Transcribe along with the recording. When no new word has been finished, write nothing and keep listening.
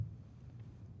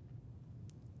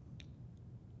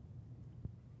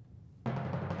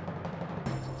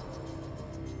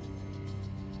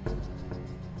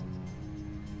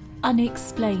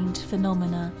Unexplained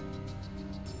phenomena,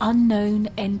 unknown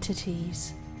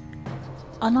entities,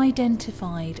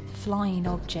 unidentified flying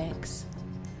objects,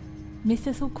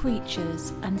 mythical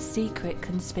creatures and secret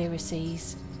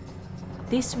conspiracies.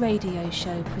 This radio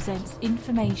show presents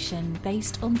information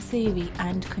based on theory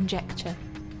and conjecture.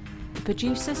 The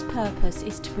producer's purpose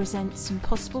is to present some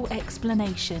possible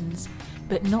explanations,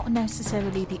 but not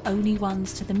necessarily the only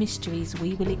ones to the mysteries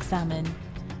we will examine.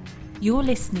 You're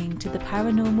listening to the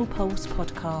Paranormal Pulse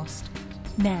podcast.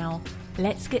 Now,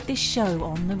 let's get this show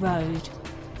on the road.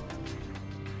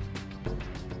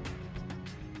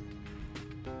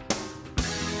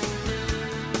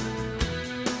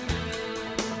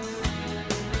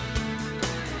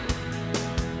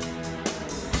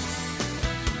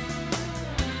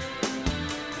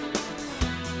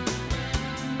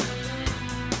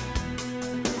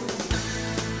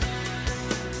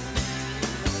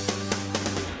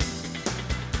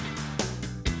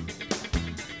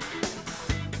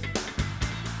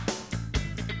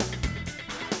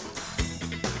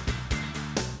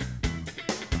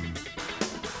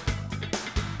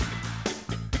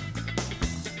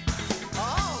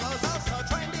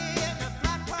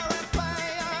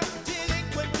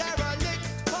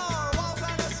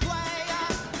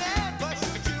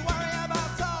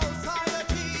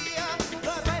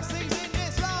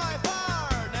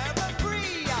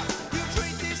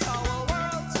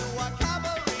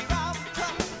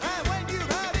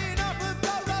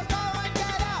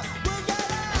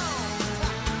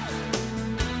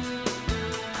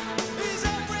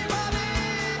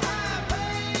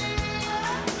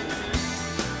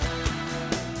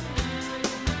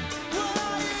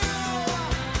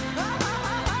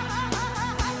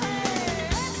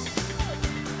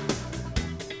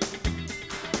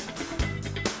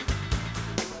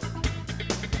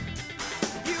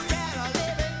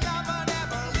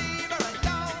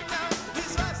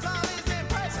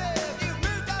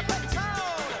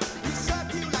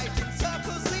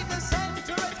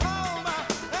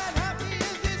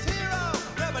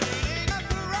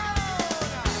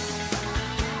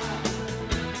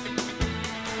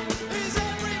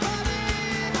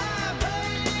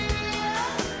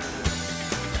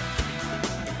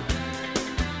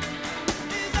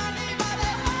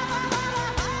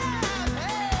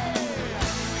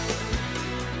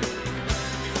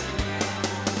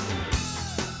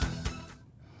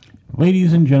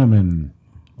 Ladies and gentlemen,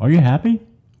 are you happy?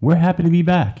 We're happy to be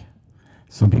back.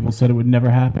 Some people said it would never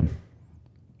happen.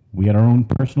 We had our own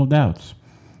personal doubts.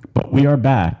 But we are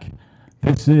back.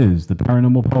 This is the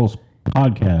Paranormal Pulse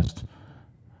podcast.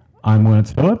 I'm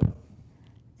Lance Phillip.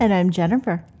 And I'm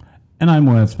Jennifer. And I'm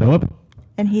Lance Phillip.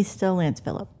 And he's still Lance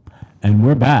Phillip. And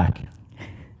we're back.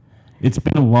 It's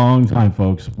been a long time,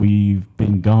 folks. We've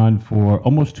been gone for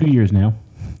almost 2 years now.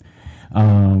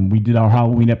 We did our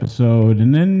Halloween episode,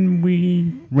 and then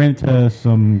we ran into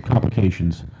some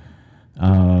complications.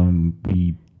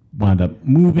 We wound up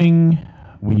moving.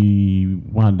 We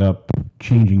wound up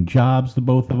changing jobs, the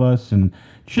both of us, and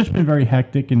it's just been very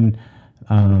hectic, and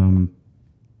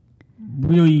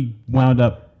really wound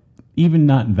up even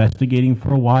not investigating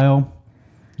for a while.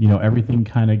 You know, everything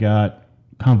kind of got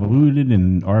convoluted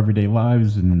in our everyday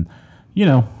lives, and, you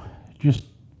know, just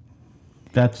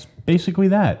that's basically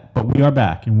that. But we are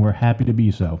back, and we're happy to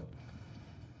be so.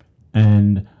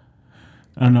 And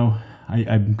I don't know,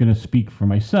 I'm going to speak for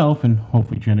myself, and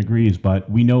hopefully Jen agrees, but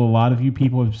we know a lot of you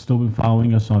people have still been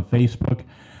following us on Facebook,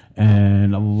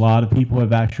 and a lot of people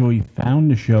have actually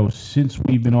found the show since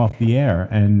we've been off the air,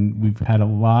 and we've had a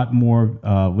lot more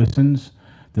listens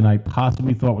than I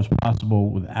possibly thought was possible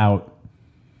without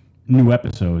new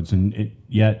episodes, and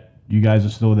yet you guys are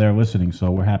still there listening, so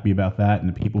we're happy about that. And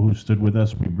the people who stood with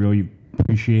us, we really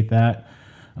appreciate that.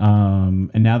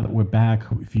 And now that we're back,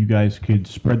 if you guys could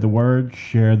spread the word,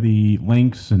 share the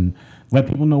links, and let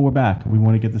people know we're back. We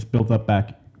want to get this built up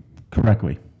back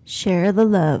correctly. Share the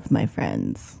love, my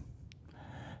friends.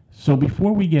 So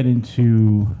before we get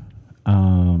into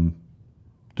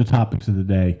the topics of the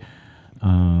day,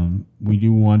 we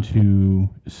do want to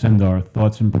send our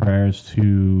thoughts and prayers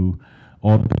to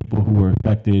all the people who were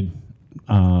affected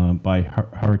by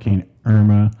Hurricane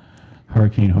Irma,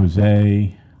 Hurricane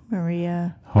Jose,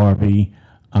 Maria, Harvey,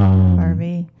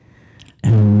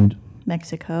 and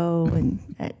Mexico, and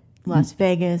at Las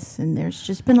Vegas, and there's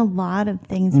just been a lot of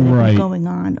things that have been going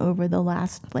on over the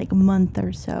last month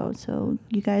or so. So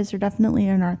you guys are definitely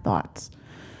in our thoughts.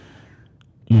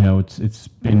 You know, it's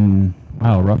been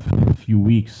a rough few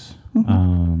weeks.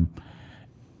 Mm-hmm.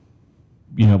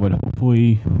 You know, but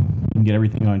hopefully we can get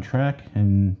everything on track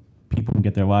and people can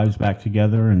get their lives back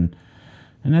together and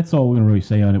And that's all we're going to really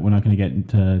say on it. We're not going to get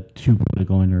into too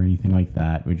political or anything like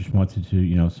that. We just wanted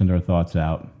to, send our thoughts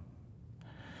out.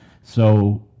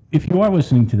 So if you are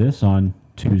listening to this on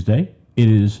Tuesday, it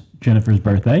is Jennifer's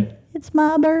birthday. It's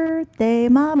my birthday,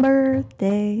 my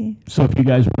birthday. So if you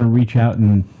guys want to reach out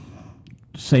and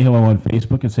say hello on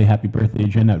Facebook and say happy birthday,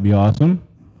 Jen, that would be awesome.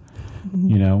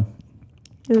 It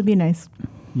would be nice.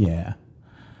 Yeah.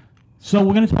 So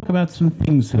we're going to talk about some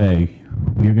things today.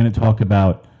 We're going to talk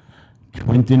about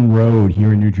Clinton Road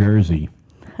here in New Jersey.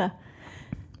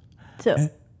 So,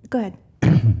 go ahead.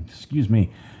 Excuse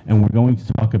me. And we're going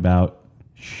to talk about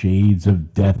Shades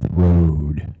of Death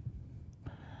Road.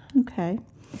 Okay.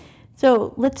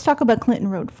 So let's talk about Clinton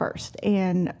Road first.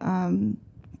 And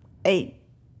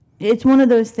it's one of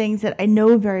those things that I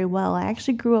know very well. I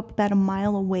actually grew up about a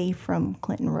mile away from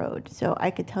Clinton Road, so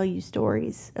I could tell you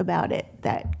stories about it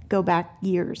that go back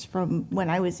years from when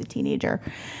I was a teenager.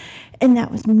 And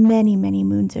that was many, many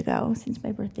moons ago, since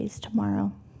my birthday's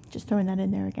tomorrow. Just throwing that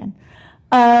in there again.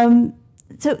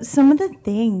 So some of the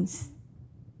things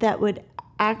that would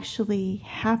actually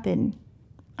happen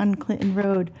on Clinton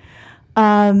Road.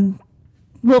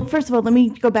 Well, first of all, let me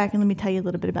go back and let me tell you a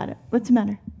little bit about it. What's the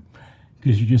matter?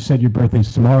 Because you just said your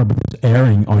birthday's tomorrow, but it's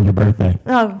airing on your birthday.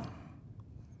 Oh,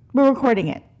 we're recording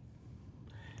it.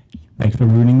 Thanks for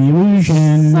ruining the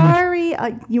illusion. Sorry.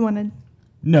 You want to...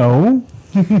 No.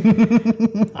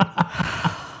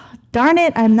 Darn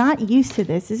it, I'm not used to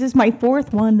this. This is my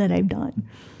fourth one that I've done.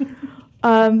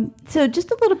 So just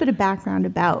a little bit of background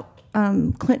about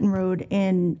Clinton Road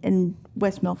in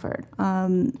West Milford.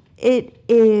 It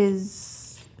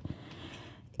is,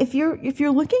 if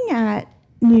you're looking at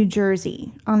New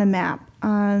Jersey on a map,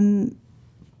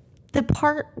 the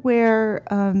part where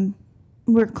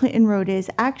Clinton Road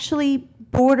is actually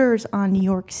borders on New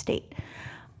York State.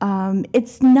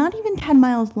 It's not even 10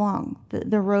 miles long,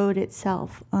 the road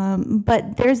itself,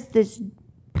 but there's this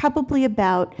probably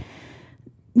about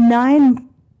about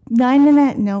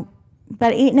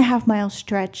 8.5 mile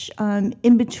stretch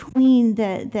in between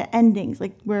the endings,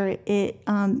 like where it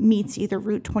meets either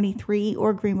Route 23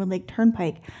 or Greenwood Lake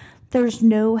Turnpike. There's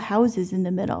no houses in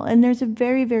the middle, and there's a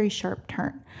very, very sharp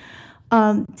turn.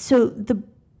 So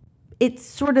it's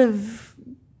sort of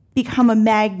become a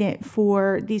magnet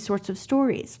for these sorts of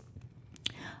stories.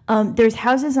 There's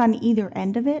houses on either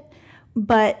end of it,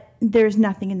 but there's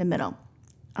nothing in the middle.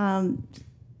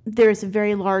 There's a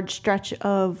very large stretch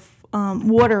of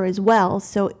water as well,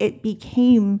 so it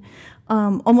became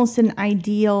almost an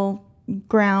ideal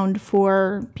ground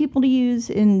for people to use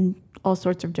in all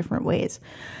sorts of different ways.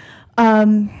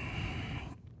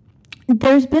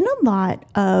 There's been a lot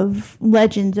of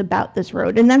legends about this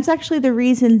road, and that's actually the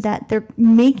reason that they're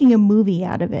making a movie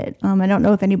out of it. I don't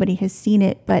know if anybody has seen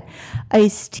it, but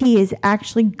Ice-T is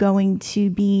actually going to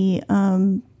be,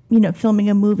 filming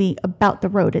a movie about the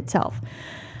road itself.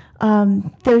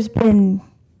 There's been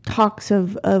talks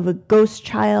of a ghost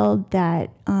child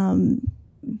that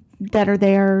are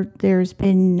there. There's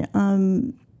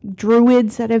been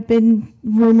druids that have been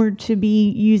rumored to be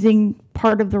using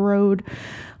part of the road.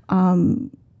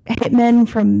 Hitmen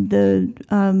from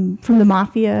the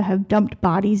mafia have dumped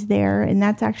bodies there, and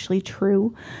that's actually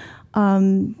true.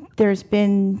 There's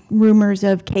been rumors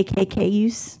of KKK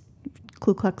use,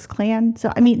 Ku Klux Klan.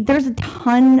 So I mean, there's a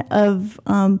ton of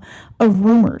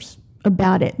rumors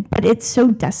about it, but it's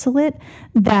so desolate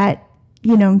that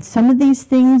some of these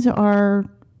things are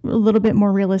a little bit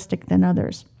more realistic than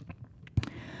others.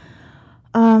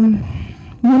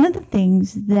 One of the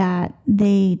things that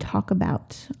they talk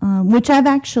about, which I've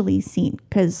actually seen,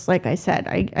 because like I said,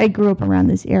 I grew up around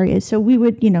this area, so we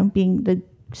would, being the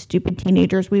stupid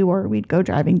teenagers we'd go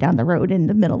driving down the road in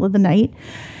the middle of the night,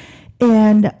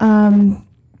 and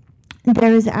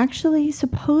there is actually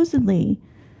supposedly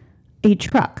a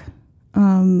truck.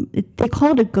 They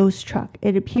call it a ghost truck.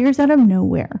 It appears out of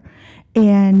nowhere,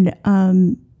 and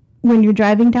when you're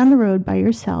driving down the road by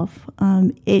yourself,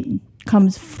 it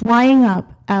comes flying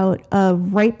up out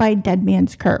of right by Dead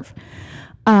Man's Curve.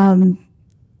 And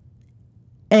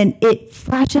it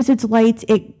flashes its lights.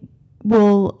 It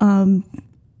will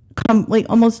come like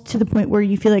almost to the point where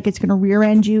you feel like it's going to rear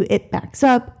end you. It backs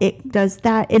up. It does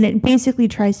that. And it basically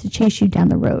tries to chase you down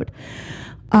the road.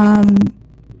 Now,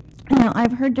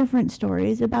 I've heard different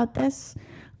stories about this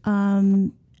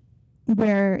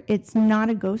where it's not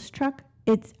a ghost truck.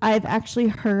 I've actually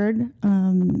heard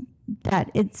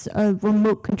that it's a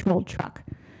remote controlled truck,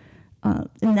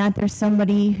 and that there's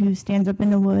somebody who stands up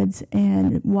in the woods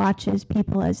and watches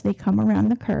people as they come around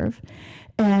the curve,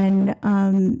 and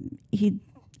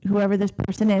whoever this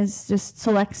person is just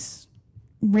selects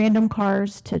random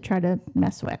cars to try to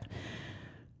mess with.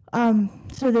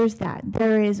 So there's that.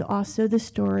 There is also the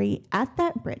story at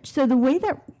that bridge. So the way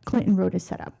that Clinton Road is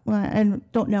set up, I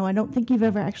don't think you've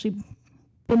ever actually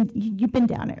you've been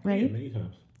down it, right? Yeah, many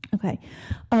times. Okay.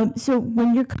 So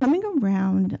when you're coming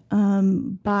around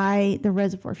by the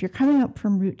reservoir, if you're coming up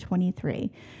from Route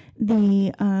 23,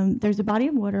 there's a body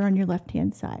of water on your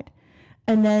left-hand side.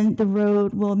 And then the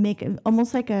road will make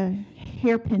almost like a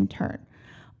hairpin turn.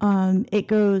 It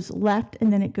goes left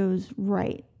and then it goes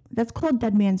right. That's called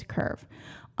Dead Man's Curve.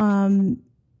 There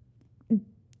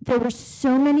were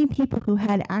so many people who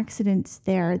had accidents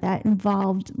there that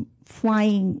involved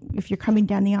flying, if you're coming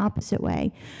down the opposite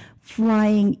way,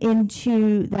 flying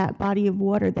into that body of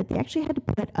water that they actually had to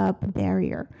put up a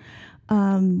barrier.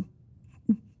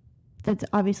 That's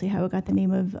obviously how it got the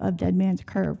name of Dead Man's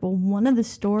Curve. Well, one of the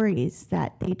stories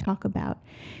that they talk about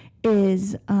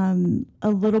is a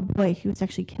little boy who was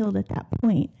actually killed at that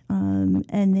point,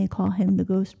 and they call him the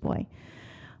Ghost Boy.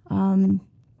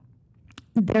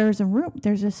 There's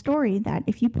a story that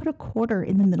if you put a quarter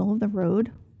in the middle of the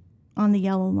road on the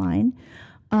yellow line,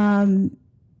 and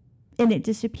it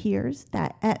disappears,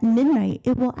 that at midnight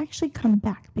it will actually come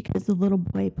back because the little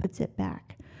boy puts it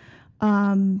back.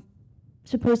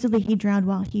 Supposedly he drowned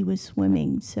while he was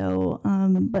swimming. So,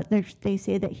 but they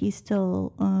say that he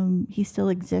still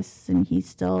exists, and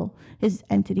his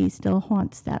entity still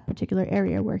haunts that particular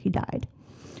area where he died.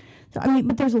 So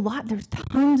but there's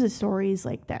tons of stories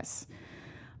like this,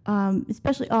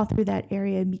 especially all through that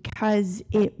area because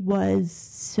it was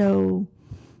so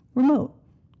remote.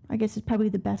 I guess is probably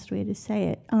the best way to say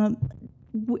it.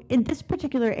 In this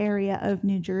particular area of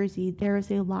New Jersey, there is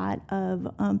a lot of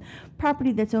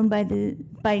property that's owned by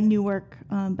Newark,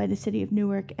 by the city of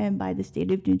Newark, and by the state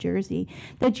of New Jersey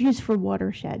that's used for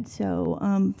watershed.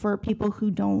 So for people who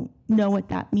don't know what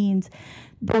that means,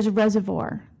 there's a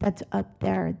reservoir that's up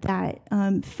there that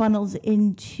funnels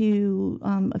into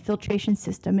a filtration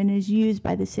system and is used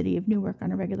by the city of Newark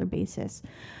on a regular basis.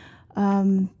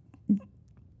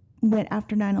 When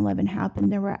after 9/11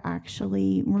 happened, there were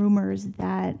actually rumors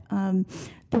that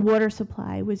the water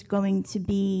supply was going to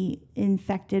be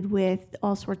infected with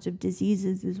all sorts of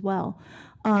diseases as well,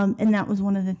 and that was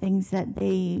one of the things that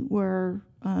they were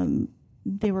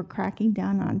cracking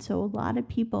down on. So a lot of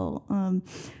people,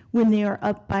 when they are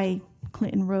up by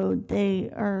Clinton Road,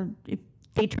 if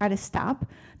they try to stop,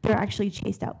 they're actually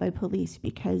chased out by police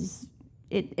because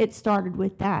it started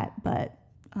with that, but.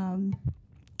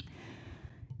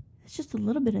 It's just a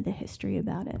little bit of the history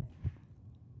about it.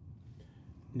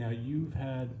 Now, you've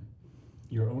had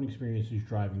your own experiences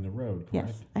driving the road, correct?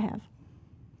 Yes, I have.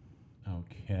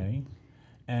 Okay.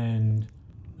 And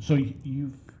so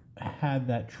you've had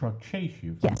that truck chase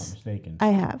you, if I'm not mistaken.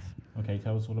 I have. Okay,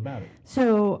 tell us all about it.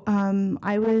 So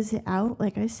I was out,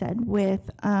 like I said,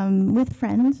 with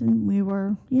friends, and we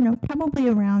were, probably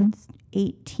around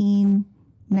 18,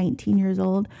 19 years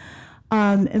old.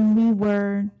 And we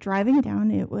were driving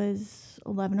down. It was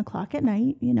 11 o'clock at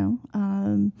night,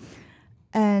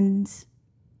 and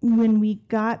when we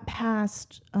got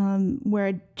past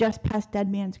just past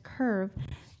Dead Man's Curve,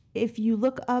 if you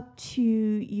look up to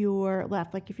your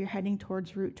left, like if you're heading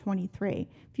towards Route 23,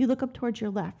 if you look up towards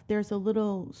your left, there's a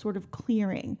little sort of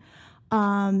clearing,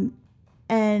 and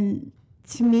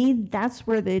to me, that's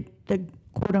where the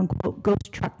quote unquote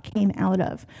ghost truck came out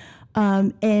of,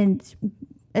 and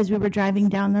as we were driving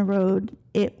down the road,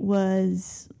 it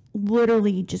was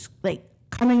literally just like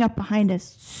coming up behind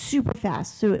us super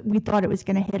fast. So we thought it was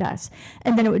going to hit us.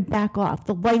 And then it would back off.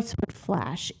 The lights would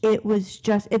flash. It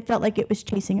felt like it was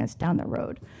chasing us down the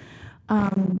road.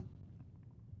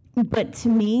 But to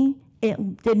me,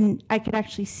 I could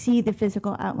actually see the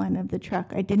physical outline of the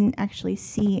truck. I didn't actually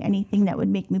see anything that would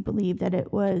make me believe that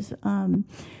it was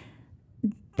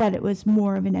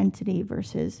more of an entity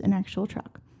versus an actual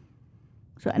truck.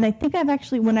 So, and I think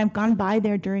when I've gone by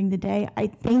there during the day, I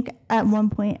think at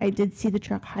one point I did see the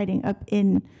truck hiding up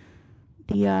in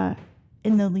the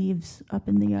leaves, up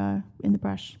in the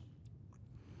brush.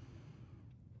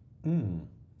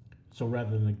 So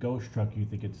rather than the ghost truck, you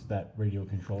think it's that radio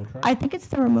control truck? I think it's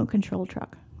the remote control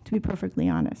truck, to be perfectly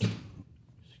honest.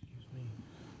 Excuse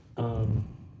me.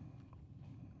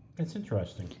 It's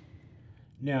interesting.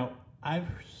 Now, I've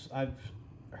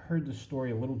heard the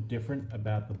story a little different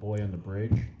about the boy on the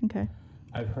bridge. Okay.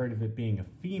 I've heard of it being a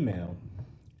female,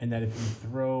 and that if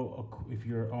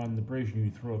you're on the bridge and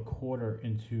you throw a quarter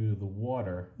into the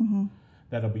water,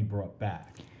 that'll be brought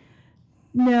back.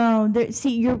 No,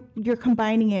 you're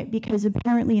combining it because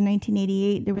apparently in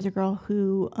 1988 there was a girl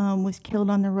who was killed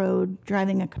on the road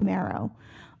driving a Camaro.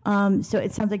 So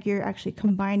it sounds like you're actually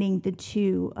combining the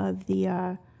two of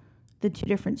the two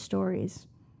different stories.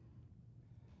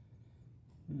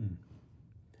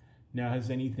 Now, has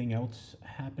anything else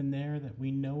happened there that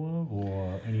we know of,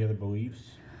 or any other beliefs?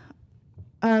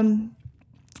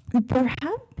 There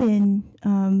have been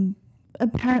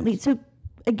apparently. So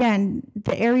again,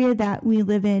 the area that we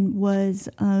live in was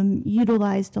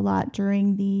utilized a lot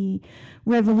during the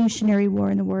Revolutionary War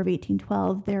and the War of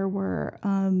 1812. There were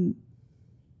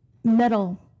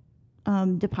metal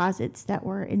deposits that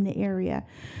were in the area.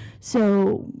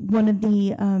 So one of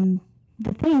the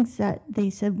things that they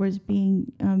said was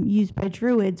being used by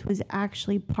Druids was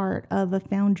actually part of a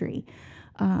foundry,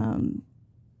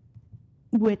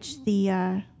 which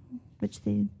the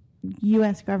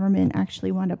U.S. government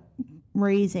actually wound up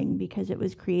raising because it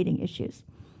was creating issues.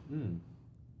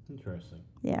 Interesting.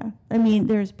 Yeah. I mean,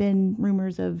 there's been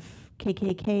rumors of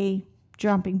KKK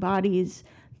dropping bodies,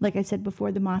 like I said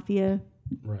before, the mafia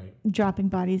dropping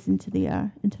bodies into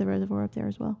the reservoir up there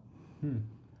as well.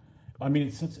 I mean,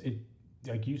 it's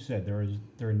like you said,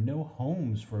 there are no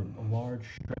homes for a large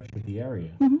stretch of the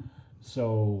area.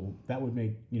 So that would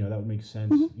make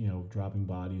sense, dropping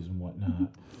bodies and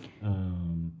whatnot.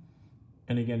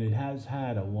 And again, it has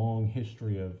had a long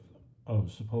history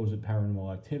of supposed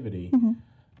paranormal activity.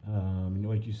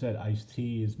 Like you said,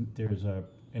 Ice-T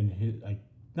I'm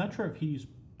not sure if he's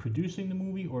producing the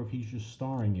movie or if he's just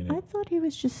starring in it. I thought he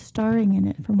was just starring in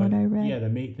it, from what I read. Yeah,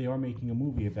 they are making a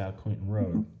movie about Clinton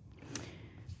Road.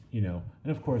 And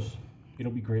of course,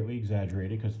 it'll be greatly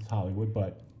exaggerated because it's Hollywood,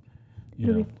 but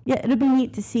it'll be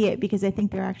neat to see it because I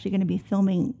think they're actually going to be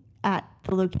filming at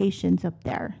the locations up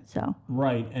there. So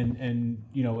right, and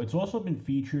it's also been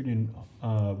featured in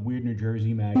Weird New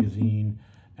Jersey magazine,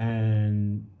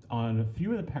 and on a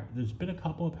few of there's been a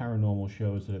couple of paranormal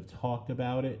shows that have talked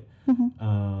about it.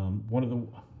 One of the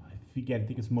I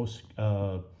think it's most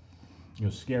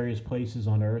scariest places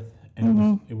on Earth,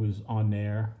 and it was on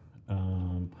there.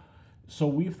 So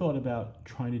we've thought about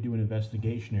trying to do an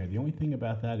investigation there. The only thing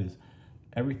about that is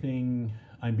everything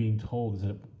I'm being told is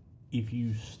that if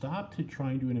you stop to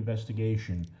try and do an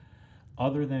investigation,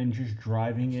 other than just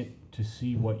driving it to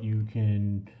see what you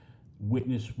can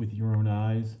witness with your own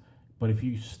eyes, but if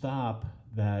you stop,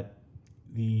 that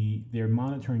they're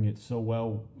monitoring it so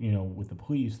well, with the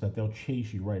police that they'll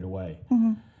chase you right away.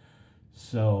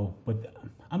 So, but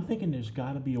I'm thinking there's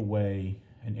got to be a way,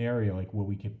 an area like where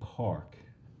we could park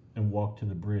and walk to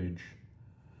the bridge,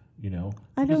 because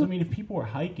I mean, if people are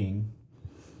hiking,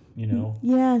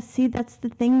 Yeah, see, that's the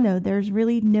thing, though. There's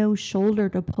really no shoulder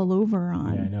to pull over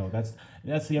on. Yeah, I know. That's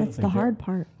the other thing. That's the hard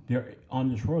part. There on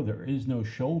this road, there is no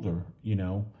shoulder,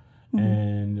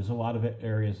 and there's a lot of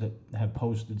areas that have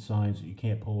posted signs that you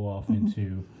can't pull off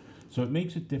into. So it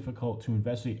makes it difficult to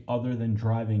investigate other than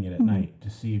driving it at night to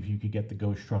see if you could get the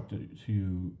ghost truck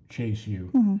to chase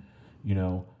you,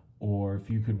 or if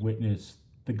you could witness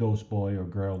the ghost boy or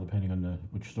girl, depending on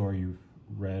which story you've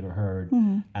read or heard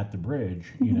at the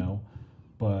bridge,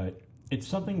 but it's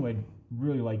something I'd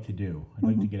really like to do. I'd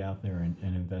like to get out there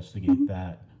and investigate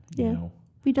that,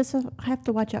 We just have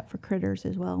to watch out for critters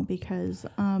as well because...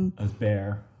 as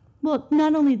bear. Well,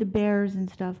 not only the bears and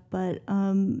stuff, but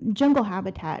Jungle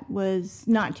Habitat was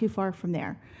not too far from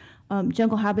there.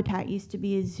 Jungle Habitat used to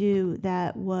be a zoo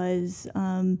that was...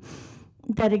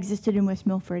 that existed in West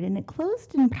Milford, and it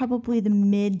closed in probably the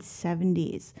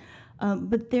mid-'70s.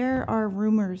 But there are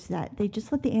rumors that they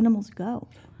just let the animals go.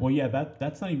 Well, yeah,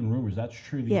 that's not even rumors. That's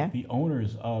true. The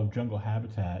owners of Jungle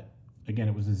Habitat, again,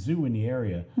 it was a zoo in the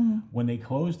area. When they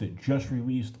closed it, just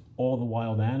released all the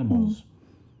wild animals.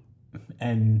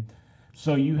 And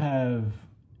so you have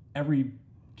every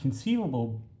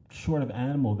conceivable sort of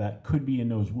animal that could be in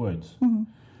those woods.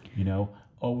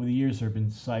 Over the years, there have been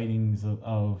sightings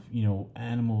of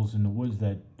animals in the woods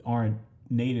that aren't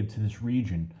native to this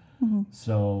region.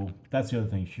 So that's the other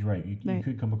thing. She's right. You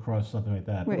could come across something like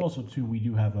that. But also, too, we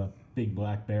do have a big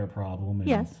black bear problem.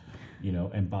 And,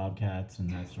 and bobcats and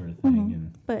that sort of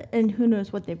thing. And who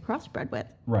knows what they've crossbred with.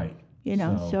 Right.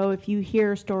 So if you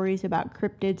hear stories about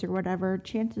cryptids or whatever,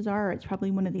 chances are it's probably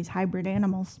one of these hybrid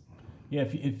animals. Yeah,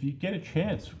 if you get a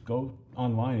chance, go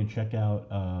online and check out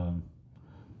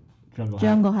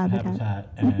Jungle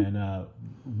Habitat and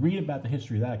read about the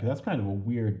history of that, because that's kind of a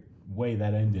weird way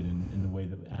that ended in the way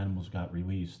that animals got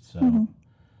released. So,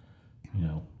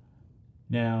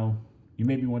 Now, you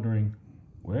may be wondering,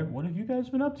 what have you guys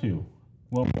been up to?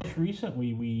 Well, most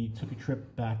recently, we took a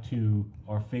trip back to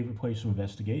our favorite place to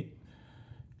investigate,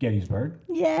 Gettysburg.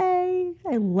 Yay!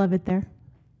 I love it there.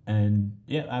 And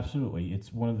yeah, absolutely,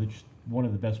 it's one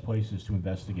of the best places to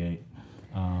investigate.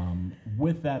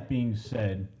 With that being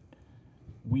said,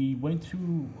 we went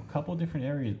to a couple of different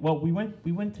areas. Well, we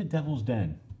went to Devil's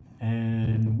Den,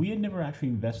 and we had never actually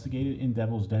investigated in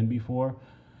Devil's Den before.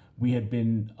 We had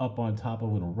been up on top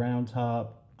of Little Round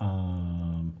Top.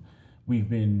 We've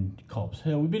been Culp's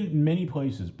Hill. We've been in many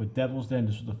places, but Devil's Den,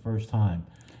 this was the first time.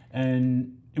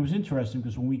 And it was interesting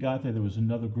because when we got there was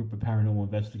another group of paranormal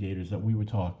investigators that we were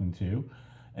talking to.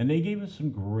 And they gave us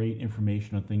some great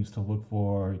information on things to look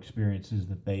for, experiences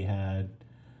that they had.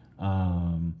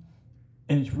 And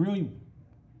it's really,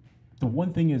 the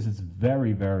one thing is it's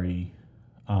very, very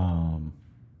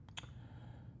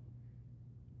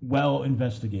well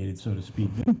investigated, so to speak.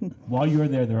 While you're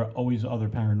there, there are always other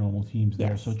paranormal teams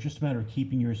there. Yes. So it's just a matter of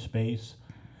keeping your space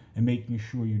and making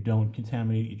sure you don't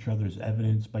contaminate each other's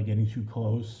evidence by getting too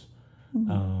close.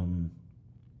 But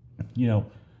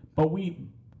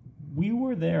we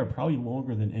were there probably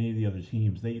longer than any of the other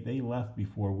teams. They left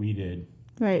before we did.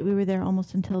 Right, we were there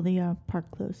almost until the park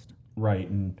closed. Right,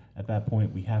 and at that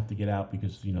point we have to get out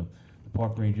because the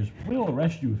park rangers will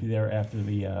arrest you if you're there after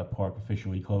the park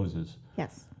officially closes.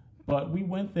 Yes. But we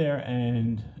went there,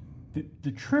 and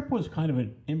the trip was kind of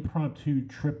an impromptu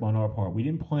trip on our part. We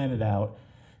didn't plan it out.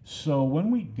 So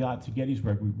when we got to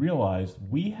Gettysburg, we realized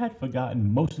we had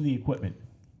forgotten most of the equipment.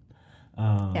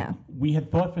 We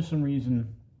had thought for some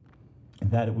reason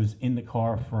that it was in the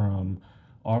car from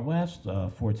our last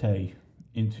forte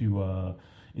into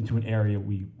an area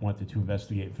we wanted to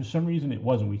investigate. For some reason, it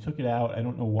wasn't. We took it out. I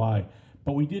don't know why.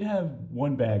 But we did have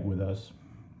one bag with us.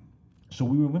 So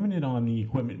we were limited on the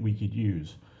equipment we could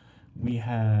use. We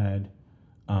had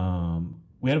a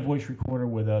voice recorder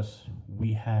with us.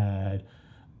 We had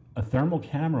a thermal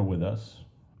camera with us.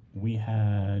 We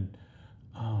had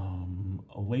a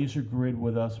laser grid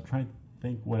with us. I'm trying to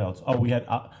think what else. Oh, we had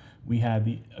a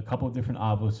couple of different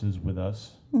obelisks with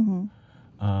us.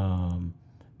 And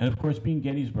of course, being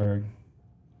Gettysburg,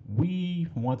 we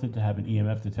wanted to have an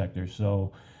EMF detector.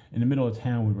 So in the middle of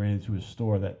town, we ran into a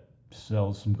store that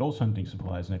sells some ghost hunting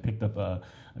supplies, and I picked up a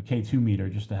K2 meter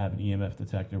just to have an EMF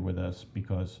detector with us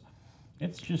because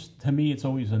it's just, to me, it's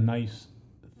always a nice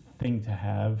thing to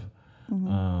have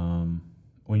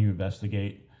when you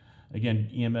investigate. Again,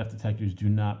 EMF detectors do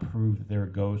not prove that they're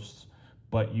ghosts,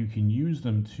 but you can use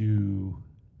them to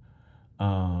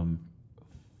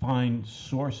find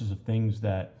sources of things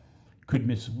that could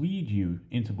mislead you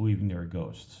into believing they're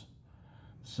ghosts.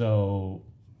 So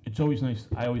it's always nice.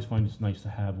 I always find it's nice to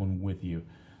have one with you.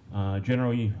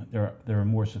 Generally, there are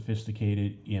more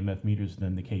sophisticated EMF meters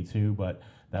than the K2, but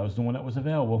that was the one that was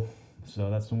available, so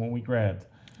that's the one we grabbed.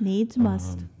 Needs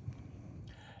must.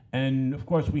 And of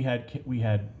course, we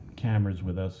had cameras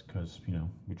with us because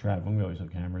we're traveling. We always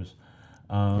have cameras.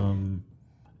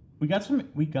 We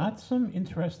got some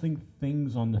interesting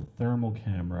things on the thermal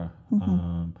camera.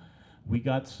 We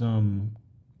got some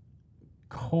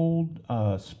cold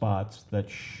spots that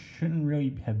shouldn't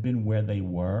really have been where they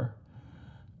were.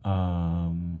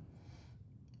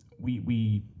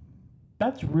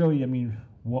 That's really,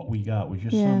 what we got was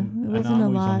just some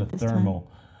anomalies on the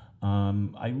thermal.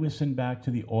 I listened back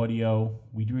to the audio.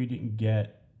 We really didn't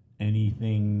get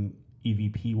anything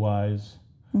EVP wise.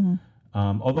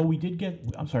 Although we did get,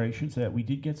 I should say that we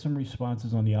did get some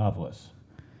responses on the obelisks.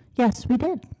 Yes, we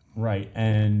did. Right,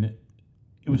 and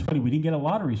it was funny, we didn't get a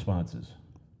lot of responses.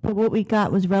 But what we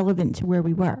got was relevant to where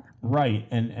we were. Right,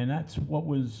 and that's what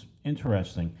was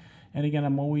interesting. And again,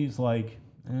 I'm always like,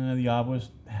 the obelisk,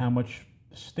 how much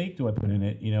stake do I put in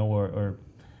it,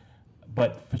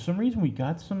 but for some reason we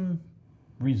got some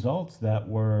results that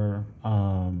were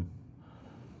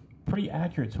pretty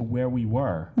accurate to where we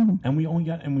were. And we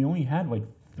only had like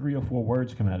 3 or 4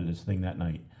 words come out of this thing that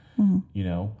night,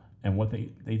 and what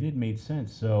they did made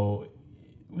sense. So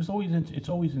it's always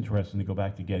interesting to go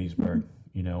back to Gettysburg,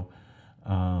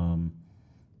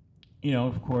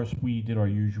 of course we did our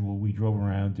usual, we drove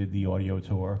around, did the audio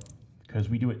tour, because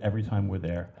we do it every time we're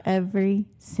there. Every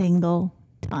single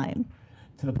time.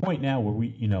 To the point now where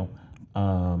we,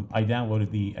 I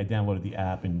downloaded the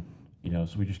app, and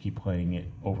so we just keep playing it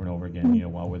over and over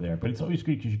again, while we're there. But it's always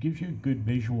good because it gives you a good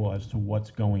visual as to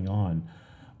what's going on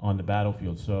the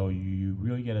battlefield. So you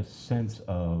really get a sense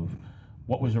of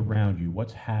what was around you,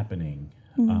 what's happening,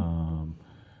 and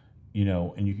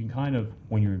you can kind of,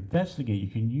 when you investigate, you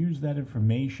can use that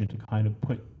information to kind of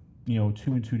put, 2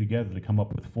 and 2 together to come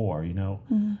up with 4,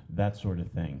 that sort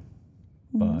of thing.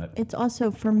 But it's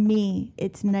also, for me,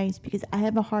 it's nice because I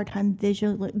have a hard time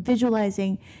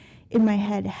visualizing in my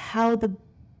head how the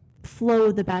flow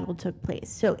of the battle took place.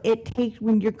 So it takes,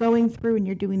 when you're going through and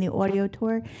you're doing the audio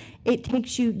tour, it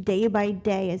takes you day by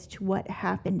day as to what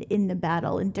happened in the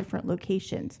battle in different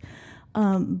locations.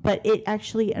 But it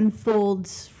actually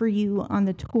unfolds for you on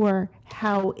the tour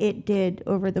how it did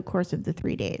over the course of the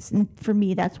 3 days. And for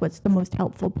me, that's what's the most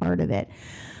helpful part of it.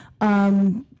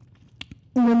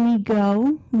 when we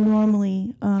go,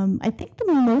 normally, I think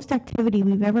the most activity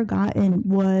we've ever gotten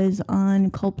was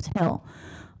on Culp's Hill.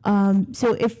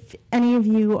 So if any of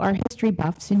you are history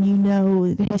buffs and you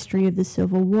know the history of the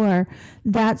Civil War,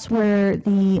 that's where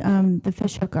the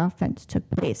fishhook offense took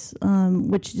place,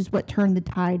 which is what turned the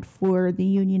tide for the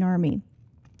Union Army.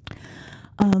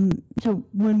 So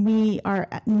when we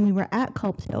were at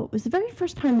Culp's Hill, it was the very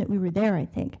first time that we were there, I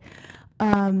think.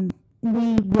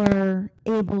 We were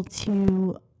able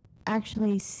to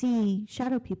actually see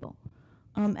shadow people.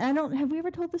 And have we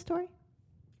ever told the story?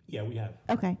 Yeah, we have.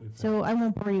 Okay, so I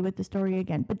won't bore you with the story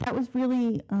again, but that was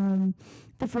really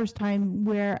the first time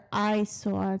where I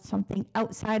saw something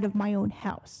outside of my own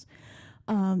house.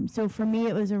 So for me,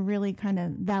 it was a really kind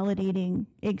of validating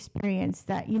experience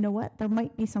that, you know what, there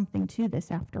might be something to this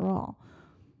after all.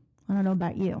 I don't know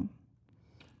about you.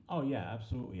 Oh, yeah,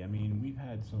 absolutely. I mean, we've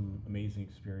had some amazing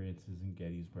experiences in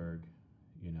Gettysburg,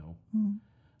 you know.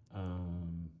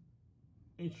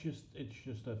 It's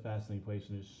just a fascinating place,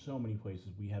 and there's so many places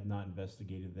we have not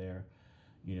investigated there,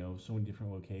 you know, so many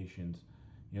different locations.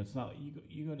 You know, it's not,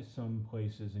 you go to some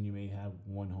places and you may have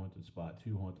one haunted spot,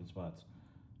 two haunted spots.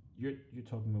 You're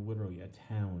talking about literally a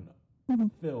town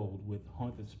filled with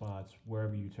haunted spots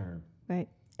wherever you turn. Right.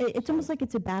 It's almost like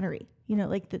it's a battery. You know,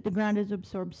 like the ground has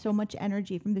absorbed so much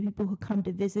energy from the people who come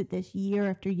to visit this year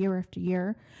after year after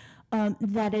year,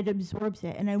 that it absorbs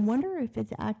it. And I wonder if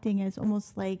it's acting as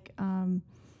almost like,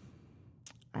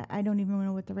 I don't even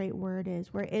know what the right word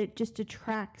is, where it just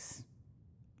attracts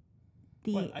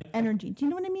the energy. Do you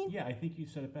know what I mean? Yeah, I think you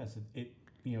said it best. It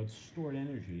you know, it's stored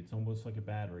energy. It's almost like a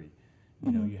battery.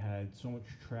 You know, you had so much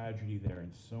tragedy there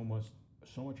and so much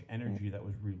energy that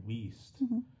was released,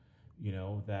 you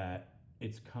know, that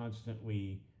it's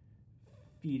constantly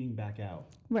feeding back out.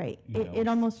 Right. It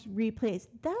almost replays.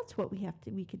 That's what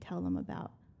we could tell them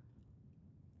about.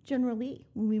 General Lee,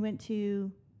 when we went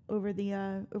to over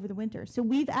the winter. So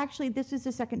we've actually, this is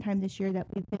the second time this year that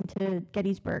we've been to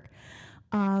Gettysburg.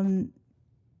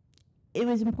 It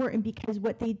was important because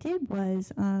what they did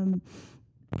was,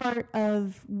 part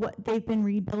of what they've been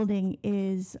rebuilding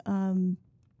is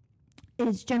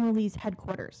General Lee's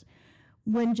headquarters.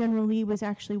 When General Lee was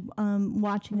actually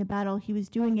watching the battle, he was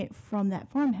doing it from that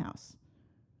farmhouse.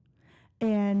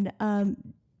 And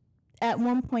at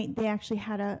one point, they actually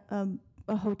had a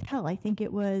hotel. I think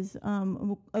it was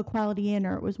a Quality Inn,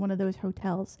 or it was one of those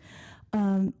hotels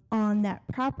on that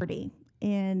property.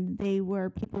 And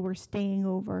people were staying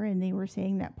over, and they were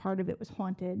saying that part of it was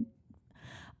haunted.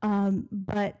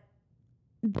 But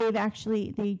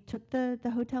they took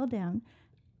the hotel down,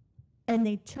 and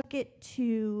they took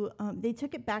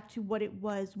it back to what it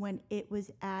was when it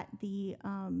was at the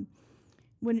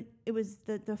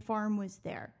farm was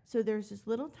there. So there's this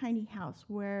little tiny house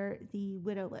where the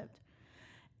widow lived,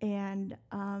 and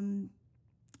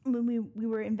when we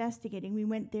were investigating, we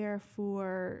went there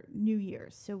for New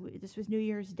Year's. So this was New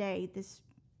Year's Day,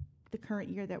 the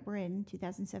current year that we're in,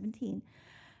 2017.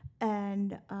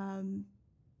 And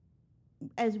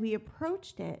as we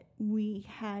approached it, we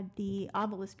had the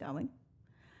obelisk going,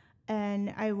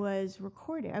 and I was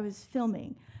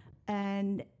filming.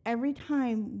 And every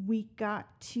time we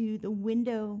got to the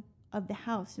window of the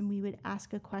house and we would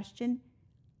ask a question,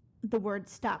 the word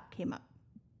stop came up.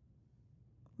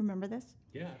 Remember this?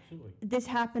 Yeah, absolutely. This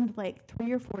happened like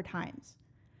 3 or 4 times.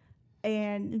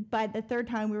 And by the third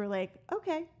time, we were like,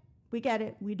 okay, we get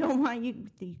it. We don't want you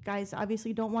guys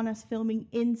obviously don't want us filming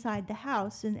inside the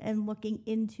house and looking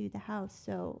into the house.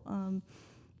 So,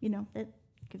 you know, that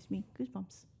gives me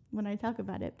goosebumps when I talk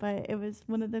about it. But it was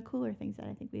one of the cooler things that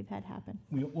I think we've had happen.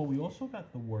 We also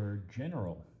got the word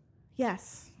general.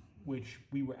 Yes. Which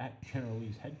we were at General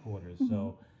Lee's headquarters.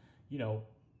 So, you know,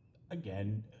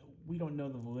 again, we don't know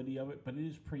the validity of it, but it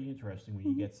is pretty interesting when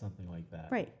you get something like that.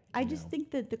 Right. I just think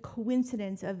that the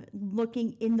coincidence of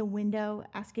looking in the window,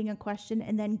 asking a question,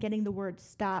 and then getting the word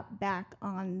stop back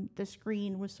on the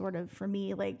screen was sort of, for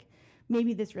me, like,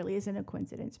 maybe this really isn't a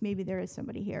coincidence. Maybe there is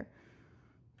somebody here.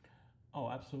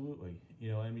 Oh, absolutely.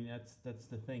 You know, I mean, that's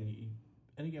the thing.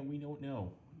 And again, we don't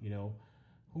know, you know.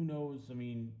 Who knows? I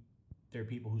mean, there are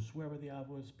people who swear by the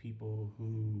obelisk, people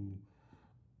who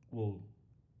will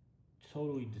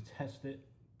totally detest it,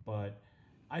 but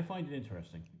I find it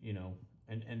interesting, you know,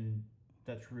 and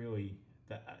that's really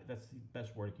that's the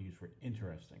best word I can use for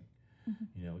interesting.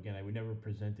 You know, again, I would never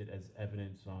present it as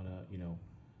evidence on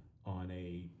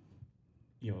a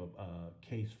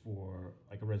case for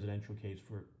like a residential case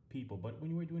for people, but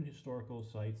when we're doing historical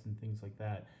sites and things like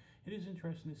that, it is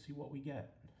interesting to see what we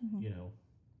get, you know.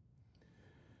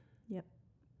 Yep.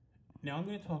 Now I'm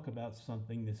going to talk about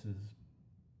something. This is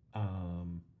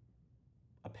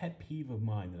a pet peeve of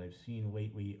mine that I've seen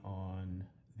lately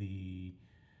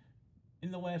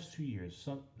in the last 2 years,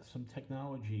 some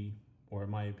technology, or in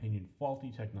my opinion,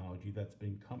 faulty technology that's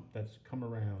come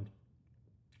around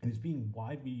and is being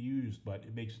widely used, but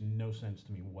it makes no sense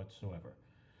to me whatsoever.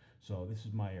 So this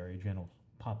is my area. Jen will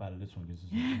pop out of this one because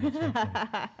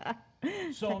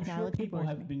so I'm sure people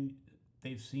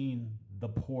they've seen the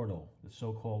portal, the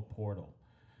so-called portal,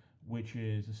 which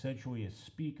is essentially a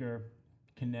speaker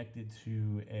connected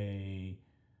to a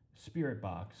spirit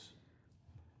box,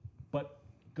 but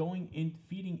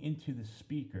feeding into the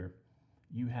speaker,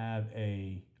 you have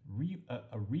a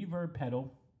reverb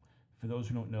pedal. For those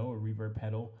who don't know, a reverb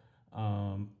pedal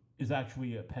is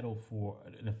actually an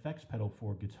effects pedal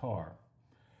for guitar.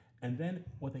 And then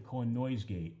what they call a noise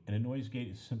gate. And a noise gate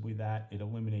is simply that, it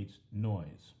eliminates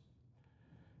noise.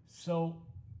 So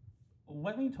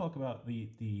let me talk about the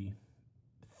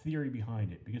theory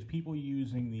behind it, because people are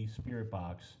using the spirit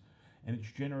box and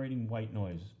it's generating white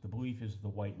noise. The belief is the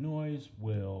white noise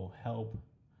will help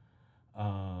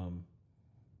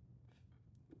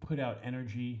put out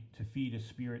energy to feed a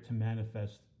spirit to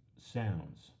manifest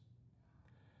sounds.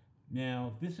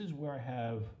 Now, this is where I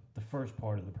have the first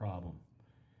part of the problem.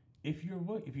 If you're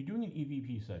doing an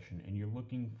EVP session and you're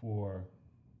looking for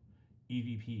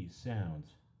EVP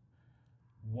sounds,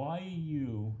 why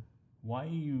are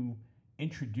you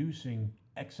introducing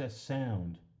excess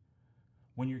sound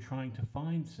when you're trying to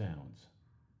find sounds?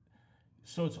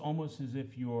 So it's almost as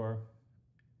if you're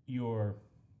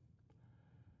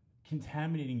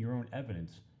contaminating your own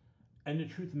evidence. And the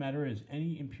truth of the matter is,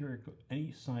 any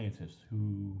scientist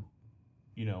who,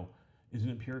 is an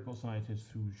empirical scientist,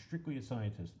 who's strictly a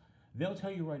scientist, they'll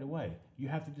tell you right away, you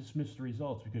have to dismiss the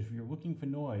results, because if you're looking for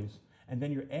noise and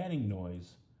then you're adding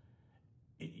noise,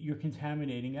 you're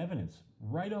contaminating evidence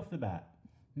right off the bat.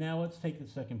 Now let's take the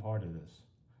second part of this.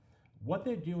 What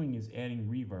they're doing is adding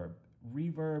reverb.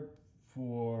 Reverb,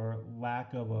 for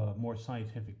lack of a more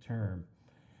scientific term,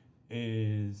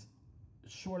 is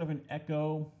sort of an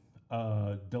echo,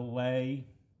 delay.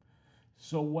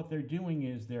 So what they're doing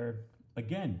is they're,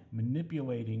 again,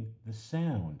 manipulating the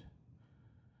sound.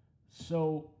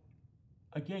 So,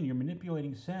 again, you're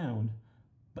manipulating sound,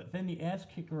 but then the ass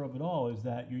kicker of it all is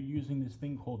that you're using this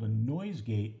thing called a noise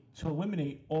gate to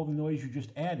eliminate all the noise you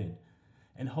just added,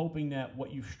 and hoping that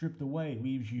what you've stripped away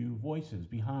leaves you voices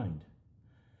behind.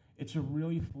 It's a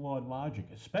really flawed logic,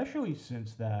 especially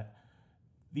since that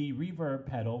the reverb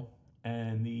pedal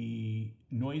and the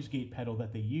noise gate pedal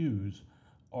that they use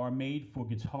are made for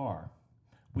guitar,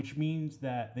 which means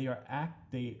that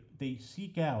they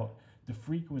seek out the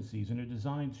frequencies and are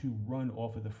designed to run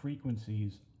off of the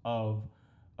frequencies of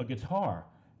a guitar,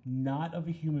 not of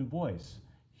a human voice.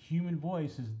 Human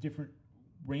voice is different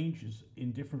ranges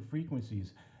in different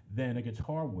frequencies than a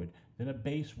guitar would, than a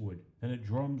bass would, than a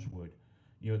drums would,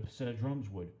 a set of drums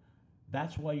would.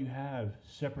 That's why you have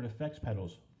separate effects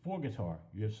pedals for guitar.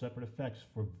 You have separate effects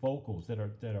for vocals that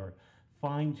are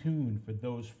fine-tuned for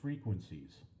those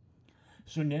frequencies.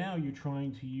 So now you're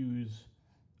trying to use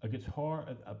a guitar,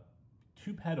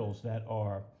 two pedals that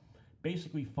are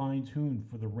basically fine-tuned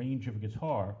for the range of a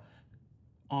guitar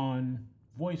on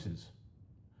voices.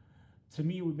 To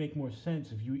me, it would make more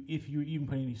sense if you even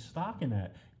put any stock in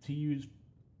that, to use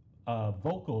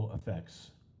vocal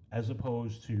effects as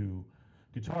opposed to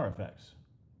guitar effects.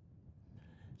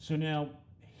 So now,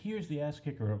 here's the ass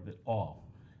kicker of it all,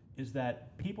 is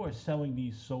that people are selling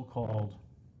these so-called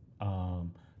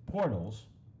portals.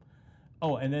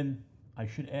 Oh, and then I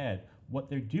should add, what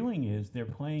they're doing is they're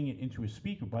playing it into a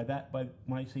speaker. By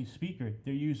when I say speaker,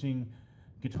 they're using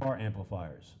guitar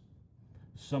amplifiers.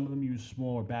 Some of them use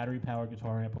smaller battery-powered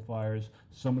guitar amplifiers.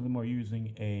 Some of them are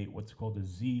using what's called a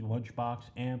Z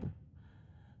lunchbox amp.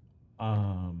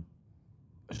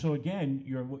 So again,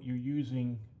 you're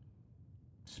using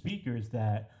speakers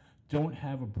that don't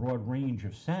have a broad range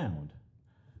of sound.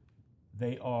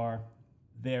 They're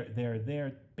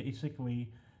there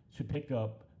basically to pick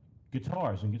up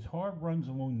guitars, and guitar runs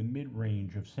along the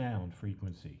mid-range of sound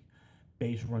frequency.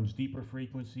 Bass runs deeper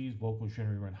frequencies, vocals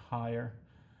generally run higher,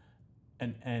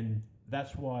 and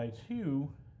that's why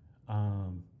too.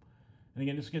 And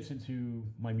again, this gets into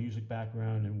my music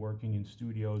background and working in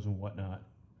studios and whatnot.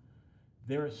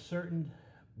 There are certain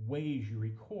ways you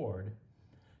record,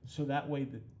 so that way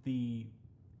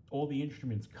all the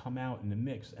instruments come out in the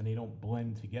mix and they don't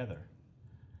blend together.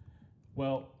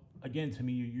 Well, again, to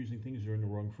me, you're using things that are in the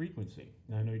wrong frequency.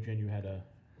 Now, I know, Jen, you had a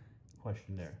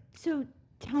question there. So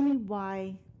tell me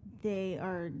why they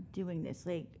are doing this.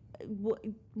 Like,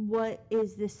 what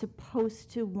is this supposed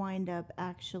to wind up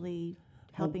actually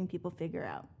helping people figure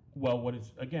out? Well,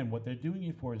 what they're doing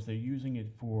it for is they're using it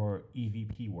for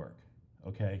EVP work.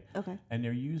 Okay. Okay. And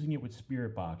they're using it with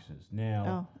spirit boxes.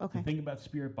 Now, okay. the thing about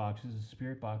spirit boxes is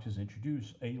spirit boxes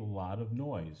introduce a lot of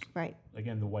noise. Right.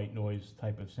 Again, the white noise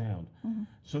type of sound. Mm-hmm.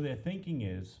 So their thinking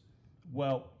is,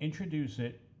 well, introduce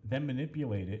it, then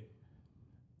manipulate it,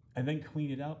 and then clean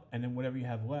it up, and then whatever you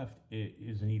have left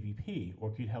is an EVP,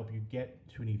 or could help you get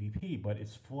to an EVP, but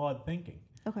it's flawed thinking.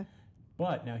 Okay.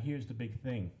 But now here's the big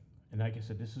thing, and like I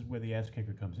said, this is where the ass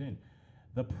kicker comes in.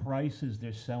 The prices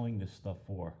they're selling this stuff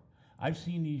for. I've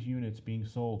seen these units being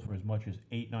sold for as much as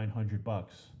 $800-900.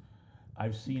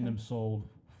 I've seen them sold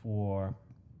for,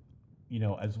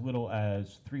 as little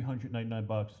as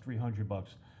 $399, $300.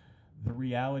 The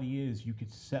reality is, you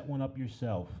could set one up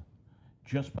yourself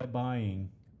just by buying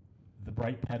the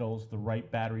right pedals, the right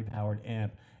battery-powered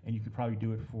amp, and you could probably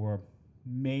do it for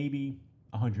maybe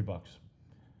 $100.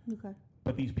 Okay.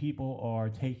 But these people are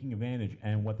taking advantage,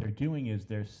 and what they're doing is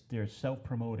they're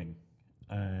self-promoting,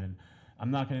 and I'm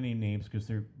not going to name names because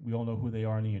we all know who they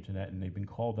are on the internet, and they've been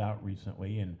called out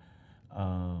recently. And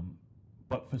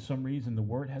but for some reason, the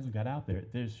word hasn't got out there.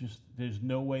 There's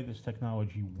no way this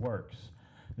technology works.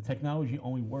 The technology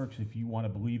only works if you want to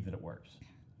believe that it works.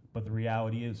 But the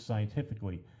reality is,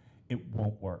 scientifically, it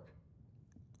won't work.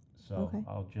 So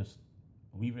I'll just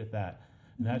leave it at that.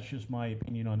 And that's just my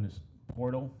opinion on this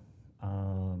portal.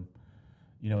 And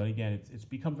again, it's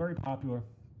become very popular,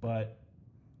 but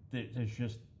there's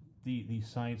just the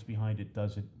science behind it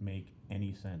doesn't make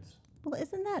any sense. Well,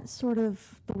 isn't that sort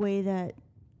of the way that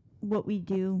what we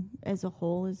do as a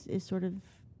whole is sort of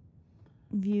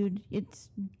viewed? It's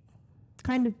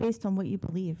kind of based on what you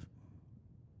believe.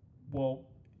 Well,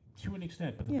 to an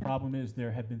extent, but the problem is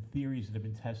there have been theories that have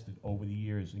been tested over the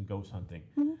years in ghost hunting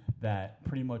that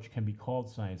pretty much can be called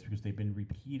science because they've been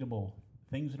repeatable,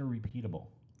 things that are repeatable.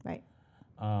 Right.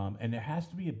 And there has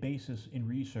to be a basis in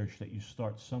research that you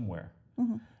start somewhere.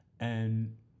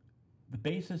 And the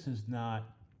basis is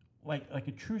not, like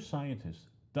a true scientist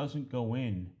doesn't go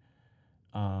in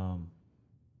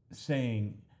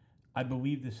saying, I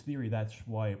believe this theory, that's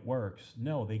why it works.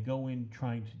 No, they go in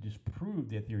trying to disprove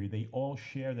their theory. They all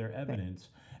share their evidence,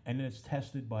 and then it's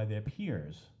tested by their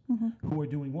peers who are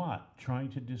doing what? Trying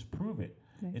to disprove it.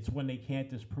 Right. It's when they can't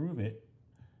disprove it,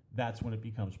 that's when it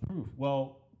becomes proof.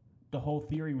 Well, the whole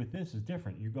theory with this is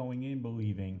different. You're going in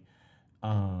believing,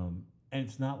 and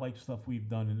it's not like stuff we've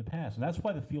done in the past. And that's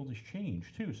why the field has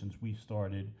changed, too, since we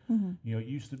started. It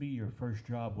used to be your first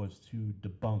job was to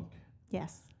debunk.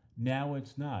 Yes. Now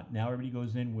it's not. Now everybody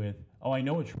goes in with, oh, I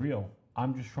know it's real.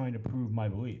 I'm just trying to prove my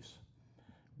beliefs,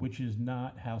 which is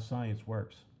not how science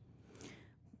works.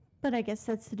 But I guess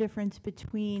that's the difference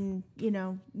between,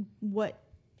 what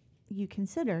you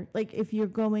consider. Like if you're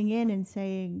going in and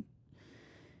saying,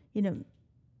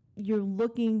 you're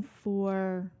looking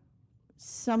for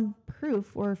some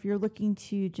proof, or if you're looking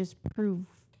to just prove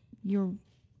your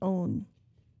own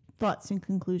thoughts and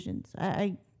conclusions.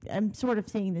 I'm sort of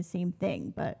saying the same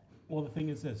thing, but... Well, the thing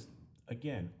is this.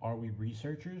 Again, are we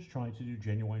researchers trying to do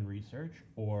genuine research,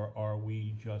 or are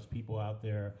we just people out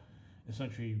there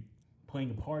essentially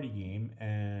playing a party game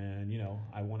and,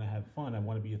 I want to have fun, I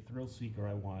want to be a thrill seeker,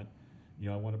 I want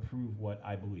to prove what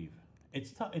I believe.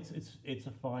 It's tough. It's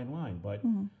a fine line, but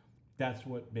that's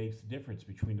what makes the difference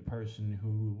between the person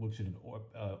who looks at an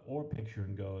or picture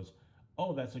and goes,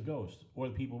 oh, that's a ghost, or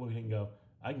the people looking and go,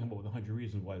 I can come up with 100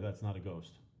 reasons why that's not a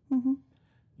ghost.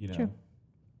 True.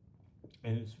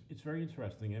 And it's very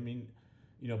interesting. I mean,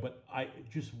 but I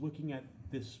just looking at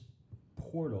this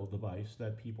portal device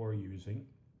that people are using,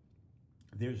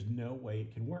 there's no way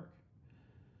it can work.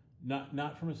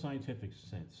 Not from a scientific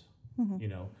sense.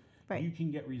 Right. You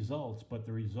can get results, but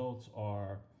the results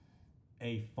are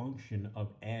a function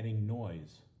of adding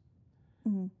noise.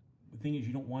 The thing is,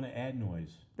 you don't want to add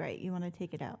noise. Right. You want to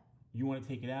take it out. You want to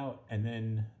take it out, and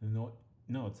then no,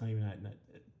 it's not even that.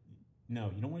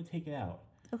 No, you don't want to take it out.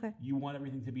 Okay. You want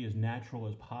everything to be as natural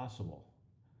as possible.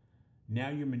 Now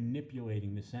you're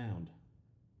manipulating the sound.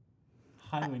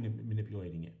 Highly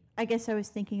manipulating it. I guess I was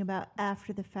thinking about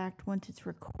after the fact, once it's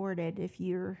recorded, if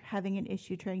you're having an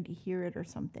issue trying to hear it or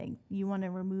something, you want to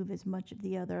remove as much of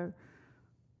the other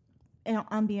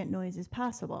ambient noise as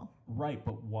possible. Right,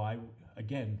 but why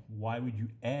would you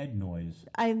add noise?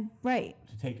 Right.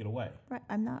 To take it away. Right,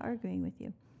 I'm not arguing with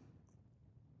you.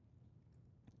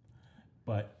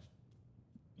 But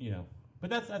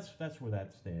that's where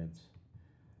that stands.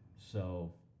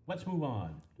 So let's move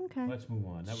on. Okay. Let's move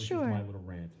on. That was Sure. just my little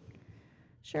rant.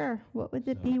 Sure. What would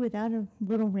it be without a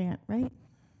little rant, right?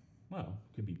 Well,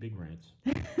 could be big rants.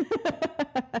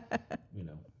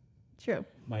 True.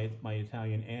 My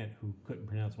Italian aunt, who couldn't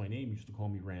pronounce my name, used to call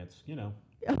me Rants. You know.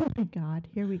 Oh my God!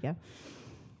 Here we go.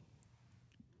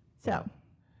 So.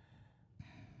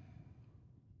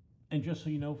 And just so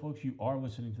you know, folks, you are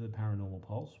listening to the Paranormal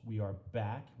Pulse. We are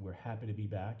back. We're happy to be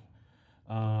back.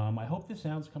 I hope the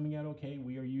sound's coming out okay.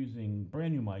 We are using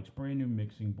brand new mics, brand new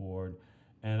mixing board,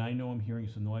 and I know I'm hearing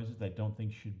some noises that I don't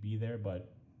think should be there,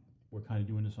 but we're kind of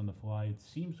doing this on the fly. It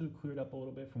seems to have cleared up a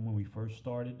little bit from when we first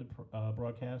started the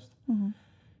broadcast. Mm-hmm.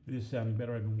 It is sounding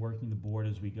better. I've been working the board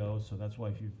as we go, so that's why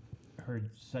if you've heard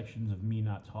sections of me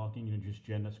not talking, just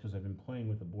Jen, that's because I've been playing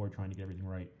with the board trying to get everything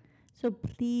right. So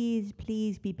please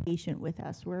be patient with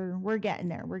us. We're getting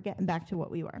there. We're getting back to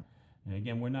what we were. And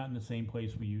again, we're not in the same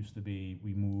place we used to be.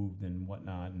 We moved and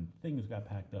whatnot, and things got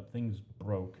packed up. Things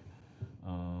broke.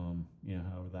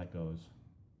 However that goes.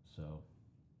 So,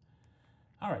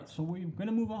 all right. So we're going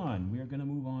to move on. We are going to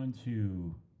move on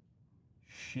to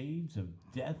Shades of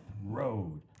Death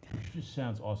Road, which just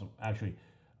sounds awesome. Actually,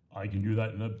 I can do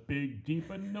that in a big, deep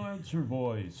announcer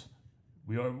voice.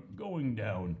 We are going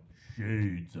down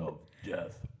Shades of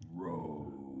Death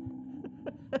Road.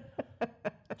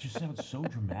 It just sounds so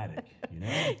dramatic, you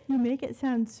know? You make it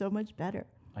sound so much better.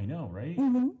 I know, right?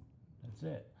 Mm-hmm. That's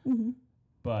it. Mm-hmm.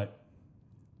 But,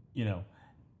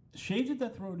 Shades of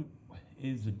Death Road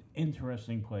is an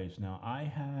interesting place. Now, I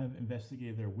have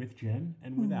investigated there with Jen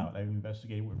and without. I've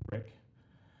investigated with Rick.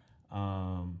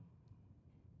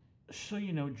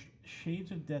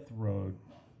 Shades of Death Road,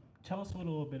 tell us a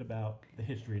little bit about the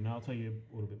history, and I'll tell you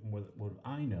a little bit more what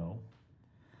I know.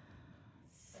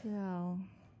 So,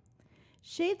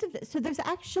 so there's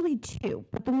actually two,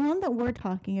 but the one that we're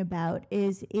talking about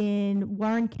is in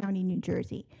Warren County, New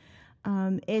Jersey.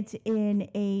 It's in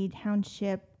a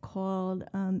township called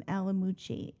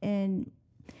Alamucci, and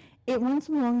it runs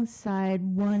alongside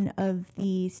one of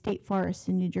the state forests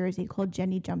in New Jersey called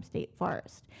Jenny Jump State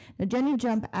Forest. Now, Jenny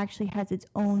Jump actually has its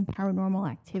own paranormal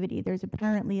activity. There's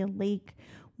apparently a lake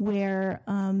where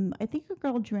I think a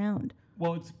girl drowned.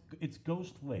 Well, it's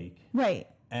Ghost Lake. Right.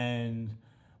 And,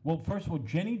 well, first of all,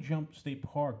 Jenny Jump State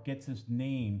Park gets its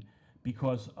name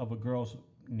because of a girl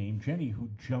named Jenny who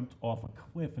jumped off a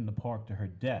cliff in the park to her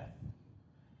death.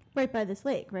 Right by this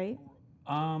lake, right?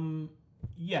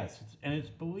 Yes, and it's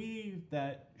believed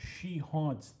that she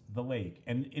haunts the lake,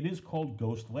 and it is called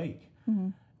Ghost Lake. Mm-hmm.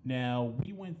 Now,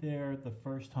 we went there the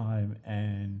first time,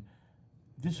 and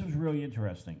this was really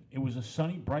interesting. It was a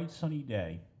bright sunny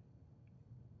day,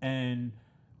 and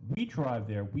we drive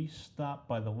there, we stop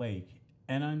by the lake,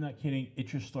 and I'm not kidding, it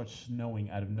just starts snowing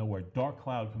out of nowhere. Dark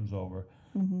cloud comes over.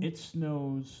 Mm-hmm. It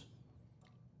snows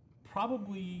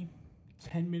probably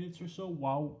 10 minutes or so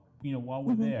while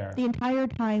we're there. The entire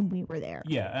time we were there.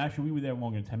 Yeah, actually, we were there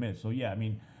longer than 10 minutes. So, yeah,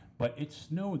 but it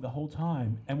snowed the whole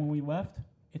time. And when we left,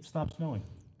 it stopped snowing.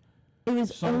 It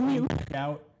was Sunlight back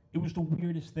out. It was the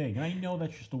weirdest thing. And I know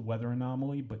that's just a weather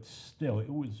anomaly, but still, it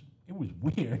was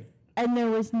weird. And there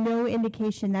was no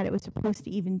indication that it was supposed to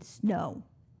even snow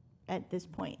at this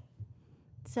point.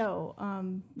 So,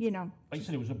 Like I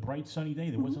said, it was a bright, sunny day.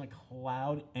 There wasn't a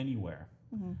cloud anywhere.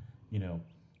 Mm-hmm.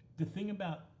 The thing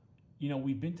about...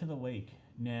 we've been to the lake.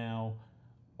 Now,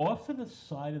 off to the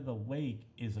side of the lake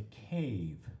is a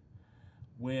cave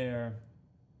where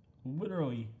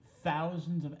literally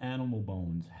thousands of animal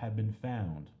bones have been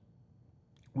found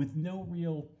with no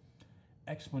real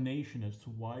explanation as to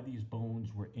why these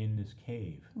bones were in this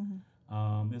cave.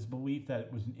 Mm-hmm. There's belief that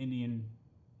it was an Indian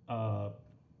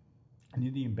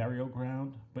burial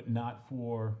ground, but not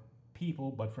for people,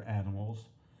 but for animals,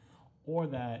 or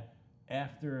that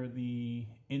after the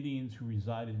Indians who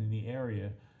resided in the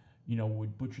area,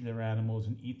 would butcher their animals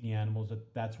and eat the animals,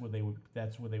 that's where they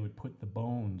would put the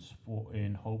bones for,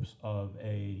 in hopes of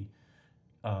a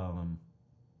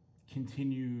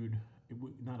continued,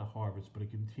 not a harvest, but a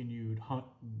continued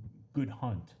good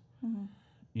hunt. Mm-hmm.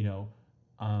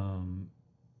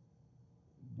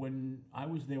 When I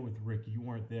was there with Rick, you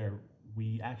weren't there.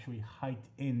 We actually hiked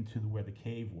into where the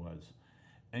cave was,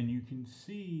 and you can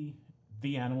see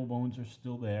the animal bones are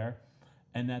still there,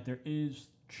 and that there is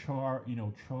charred,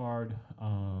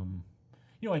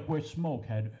 like where smoke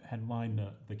had lined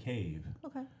the cave.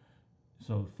 Okay.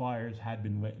 So fires had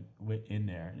been lit in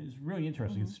there. And it's really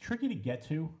interesting. Mm-hmm. It's tricky to get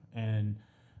to, and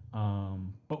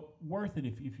but worth it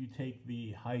if you take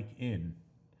the hike in.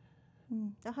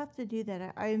 I'll have to do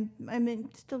that. I'm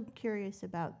still curious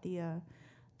about the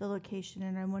location,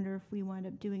 and I wonder if we wind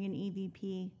up doing an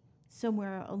EVP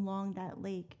somewhere along that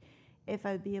lake, if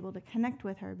I'd be able to connect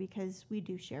with her, because we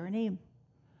do share a name.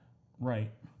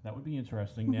 Right. That would be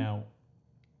interesting. Mm-hmm. Now,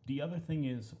 the other thing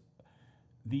is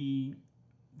the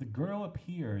girl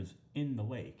appears in the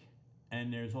lake,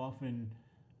 and there's often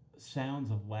sounds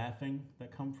of laughing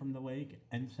that come from the lake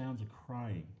and sounds of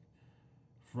crying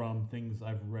from things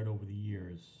I've read over the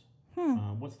years.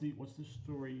 What's the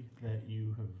story that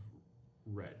you have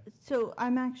read? So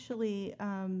I'm actually,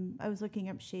 I was looking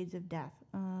up Shades of Death.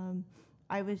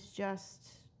 I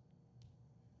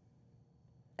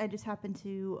just happened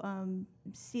to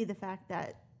see the fact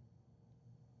that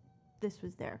this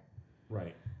was there.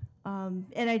 Right.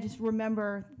 And I just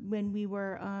remember when we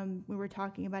were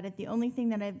talking about it, the only thing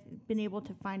that I've been able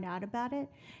to find out about it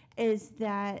is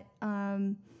that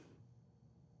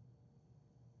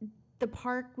the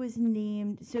park was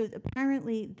named. So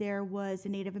apparently there was a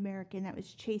Native American that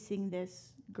was chasing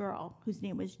this girl whose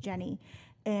name was Jenny,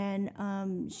 and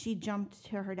she jumped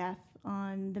to her death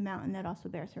on the mountain that also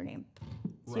bears her name.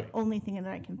 It's the only thing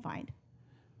that I can find.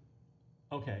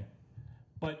 Okay,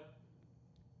 but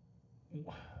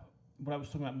what I was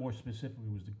talking about more specifically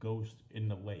was the ghost in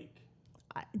the lake.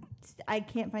 I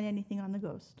can't find anything on the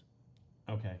ghost.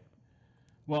 Okay.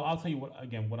 Well, I'll tell you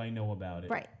what I know about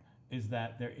it. Right. Is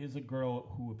that there is a girl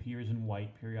who appears in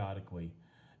white periodically,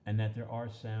 and that there are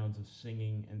sounds of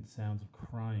singing and sounds of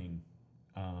crying.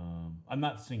 I'm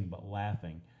not singing, but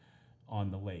laughing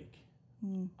on the lake.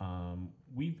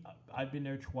 I've been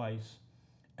there twice,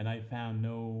 and I found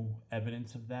no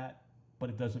evidence of that, but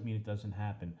it doesn't mean it doesn't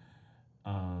happen.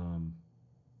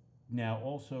 Now,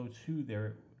 also, too,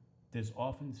 there's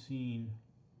often seen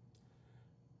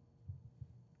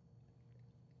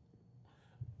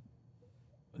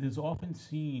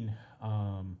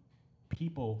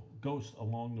ghosts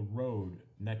along the road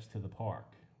next to the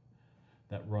park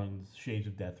that runs Shades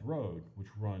of Death Road, which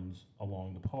runs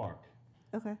along the park.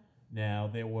 Okay. Now,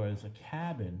 there was a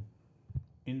cabin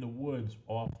in the woods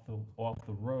off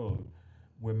the road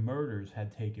where murders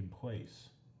had taken place.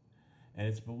 And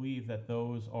it's believed that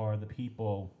those are the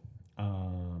people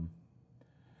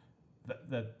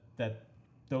that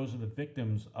those are the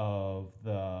victims of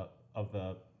the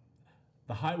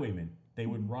highwaymen. They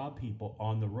would rob people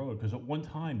on the road because at one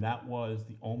time that was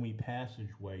the only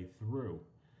passageway through,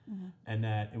 and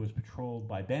that it was patrolled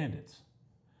by bandits.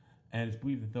 And it's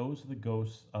believed that those are the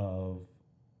ghosts of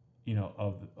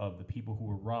the people who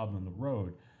were robbed on the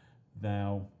road.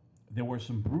 Now, there were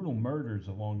some brutal murders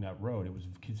along that road. It was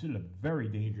considered a very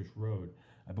dangerous road.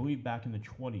 I believe back in the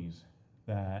 1920s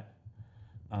that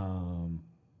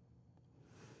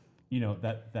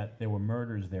that there were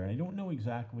murders there. And I don't know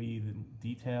exactly the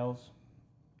details,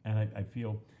 and I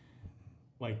feel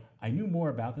like I knew more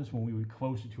about this when we were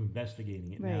closer to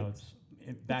investigating it. Right. Now it's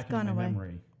back in my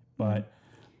memory. But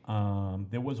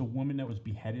there was a woman that was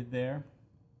beheaded there.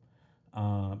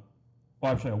 A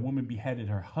woman beheaded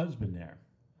her husband there.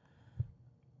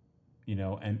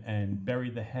 And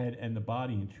buried the head and the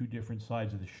body in two different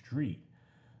sides of the street.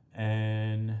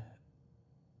 And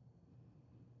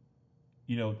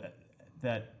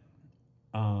that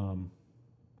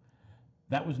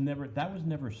was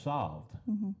never solved.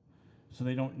 So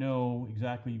they don't know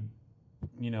exactly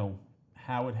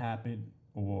how it happened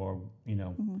or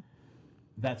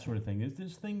that sort of thing.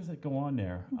 There's things that go on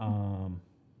there.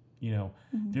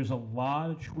 There's a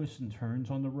lot of twists and turns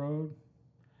on the road,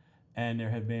 and there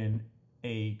have been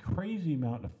a crazy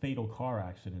amount of fatal car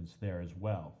accidents there as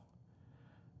well.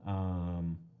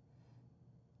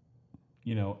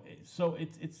 So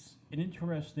it's an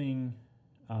interesting,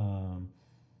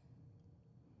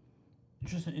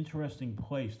 just an interesting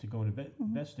place to go and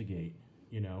investigate.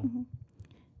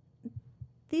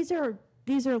 These are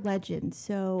legends.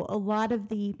 So a lot of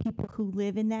the people who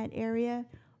live in that area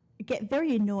get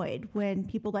very annoyed when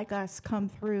people like us come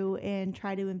through and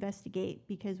try to investigate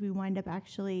because we wind up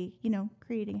actually,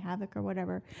 creating havoc or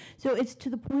whatever. So it's to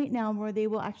the point now where they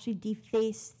will actually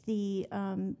deface the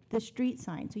street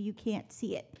sign so you can't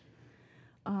see it.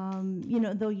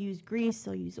 They'll use grease,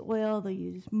 they'll use oil, they'll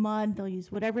use mud, they'll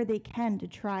use whatever they can to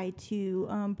try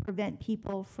to prevent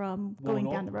people from going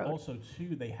down the road. Also,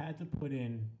 too, they had to put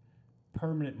in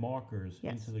permanent markers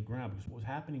into the ground because what was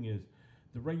happening is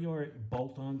the regular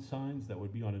bolt-on signs that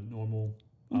would be on a normal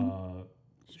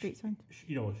street sign,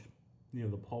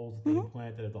 the poles that they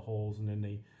implanted at the holes, and then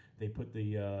they put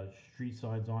the street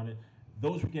signs on it.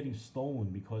 Those were getting stolen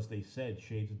because they said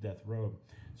Shades of Death Road.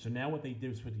 So now what they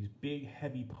did is put these big,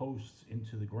 heavy posts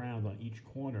into the ground on each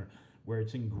corner where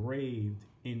it's engraved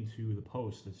into the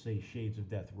posts that say Shades of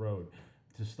Death Road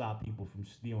to stop people from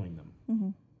stealing them.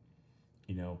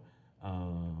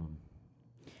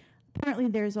 Apparently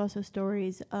there's also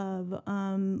stories of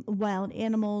wild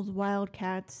animals, wild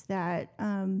cats that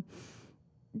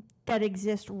that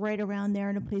exist right around there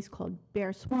in a place called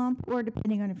Bear Swamp, or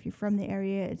depending on if you're from the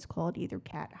area, it's called either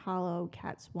Cat Hollow,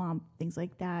 Cat Swamp, things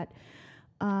like that.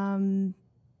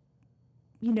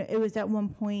 It was at one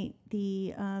point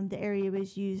the area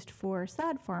was used for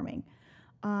sod farming.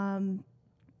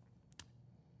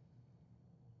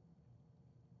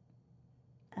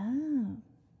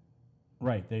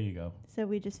 Right, there you go. So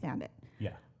we just found it.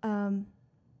 Yeah.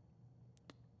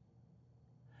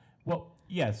 Well,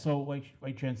 yeah, so like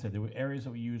Jen said, there were areas that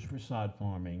were used for sod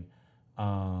farming.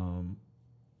 So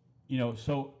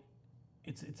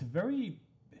it's a very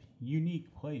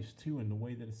unique place, too, in the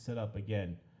way that it's set up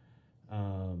again.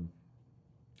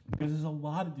 Because there's a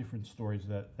lot of different stories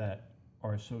that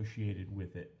are associated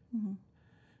with it. Mm-hmm.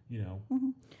 Mm-hmm.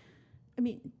 I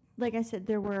mean, like I said,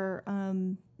 there were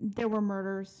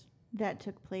murders that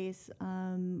took place.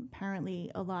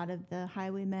 Apparently, a lot of the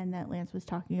highwaymen that Lance was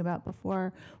talking about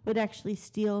before would actually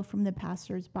steal from the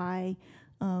passersby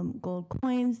gold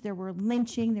coins. There were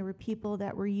lynching. There were people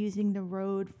that were using the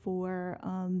road for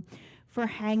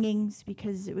hangings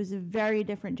because it was a very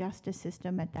different justice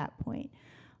system at that point.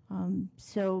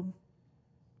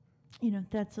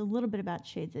 That's a little bit about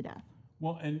Shades of Death.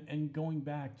 Well, and going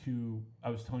back to,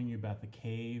 I was telling you about the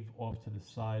cave off to the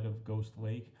side of Ghost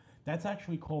Lake. That's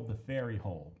actually called the Fairy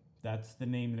Hole. That's the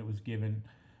name that it was given.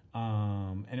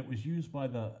 And it was used by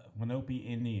the Lenape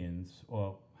Indians,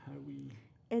 or how do we...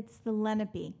 It's the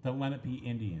Lenape. The Lenape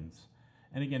Indians.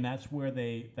 And again, that's where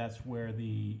the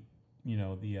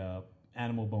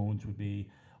animal bones would be.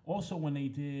 Also, when they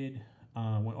did,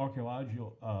 when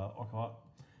archaeologists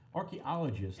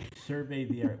surveyed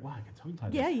the area. Wow, I got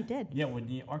tongue-tied. Yeah, you did. Yeah, when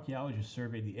the archaeologists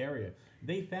surveyed the area,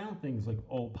 they found things like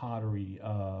old pottery,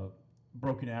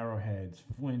 broken arrowheads,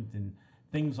 flint, and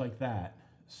things like that.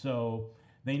 So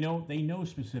they know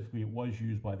specifically it was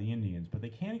used by the Indians, but they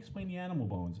can't explain the animal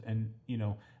bones. And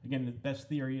again, the best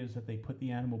theory is that they put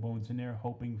the animal bones in there,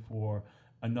 hoping for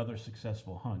another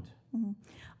successful hunt. Mm-hmm.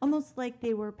 Almost like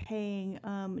they were paying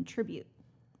tribute.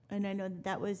 And I know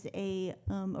that was a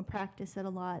practice that a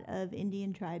lot of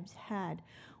Indian tribes had,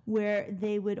 where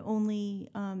they would only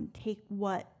take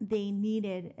what they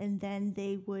needed, and then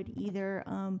they would either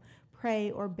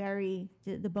pray or bury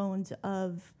the bones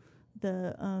of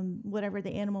the whatever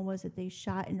the animal was that they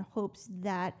shot, in hopes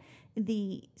that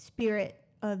the spirit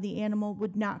of the animal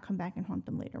would not come back and haunt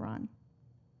them later on.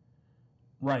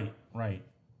 Right.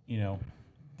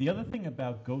 The other thing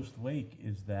about Ghost Lake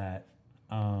is that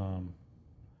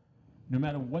no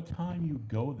matter what time you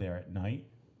go there at night,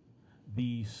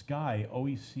 the sky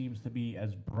always seems to be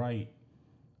as bright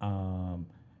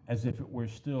as if it were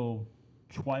still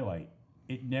twilight.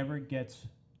 It never gets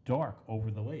dark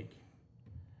over the lake.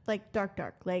 Like dark,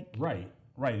 like... Right.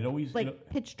 It always...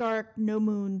 pitch dark, no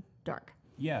moon, dark.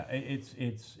 Yeah, it's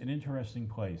an interesting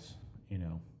place,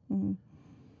 Mm-hmm.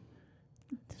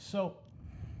 So,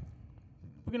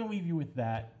 we're going to leave you with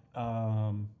that.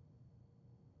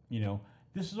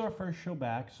 This is our first show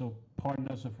back, so pardon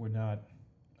us if we're not,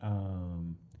 I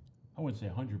wouldn't say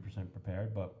 100%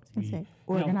 prepared, but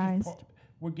organized.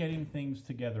 We're getting things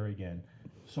together again.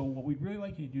 So what we'd really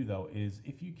like you to do, though, is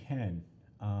if you can,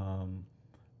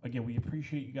 again, we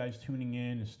appreciate you guys tuning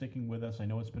in and sticking with us. I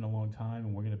know it's been a long time,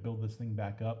 and we're going to build this thing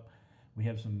back up. We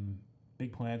have some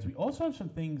big plans. We also have some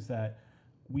things that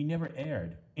we never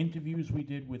aired. Interviews we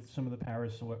did with some of the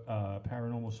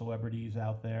paranormal celebrities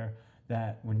out there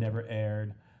that were never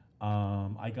aired.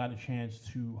 I got a chance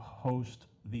to host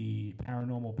the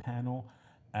paranormal panel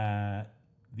at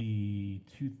the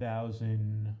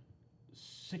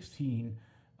 2016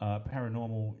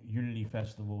 Paranormal Unity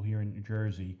Festival here in New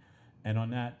Jersey. And on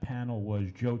that panel was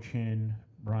Joe Chin,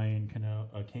 Brian Cano.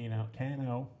 I'm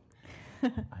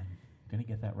going to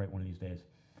get that right one of these days.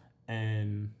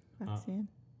 And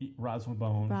Rosalind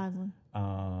Bone.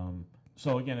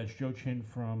 So again, it's Joe Chin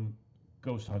from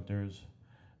Ghost Hunters,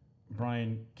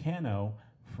 Brian Cano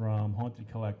from Haunted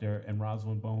Collector, and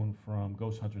Rosalind Bone from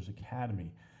Ghost Hunters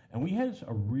Academy. And we had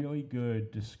a really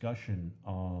good discussion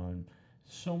on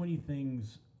so many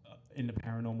things in the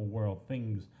paranormal world,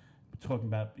 things talking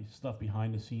about stuff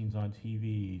behind the scenes on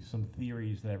TV, some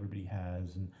theories that everybody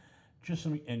has, and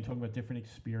and talking about different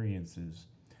experiences.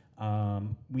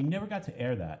 We never got to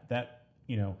air that.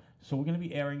 So we're going to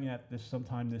be airing that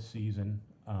sometime this season.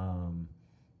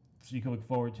 So you can look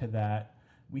forward to that.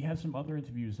 We have some other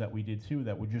interviews that we did too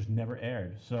that were just never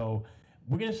aired. So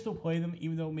we're going to still play them,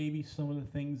 even though maybe some of the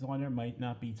things on there might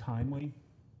not be timely.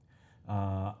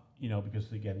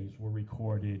 Because again, these were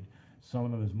recorded, some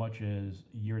of them as much as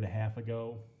a year and a half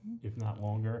ago, if not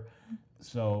longer.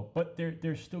 So, but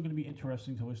they're still going to be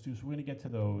interesting to listen to. So we're going to get to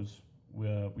those.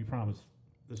 We promise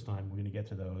this time. We're going to get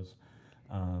to those.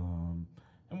 And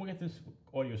we'll get this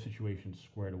audio situation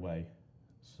squared away.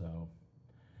 So,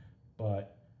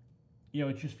 but,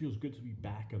 it just feels good to be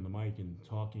back on the mic and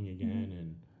talking again.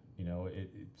 And,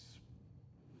 it's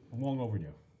long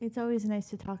overdue. It's always nice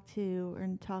to talk to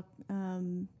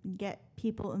get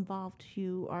people involved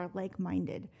who are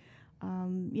like-minded,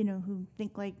 who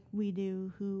think like we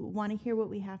do, who want to hear what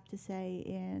we have to say.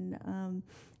 And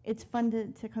it's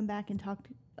fun to come back and talk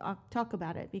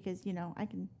about it because, I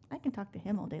can talk to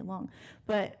him all day long.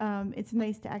 But it's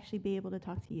nice to actually be able to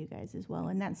talk to you guys as well.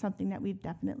 And that's something that we've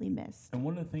definitely missed. And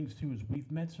one of the things, too, is we've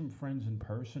met some friends in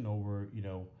person over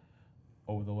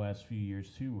the last few years,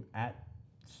 too, at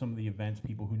some of the events,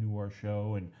 people who knew our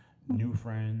show and new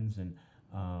friends, and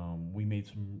we made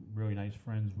some really nice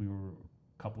friends. We were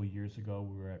a couple of years ago.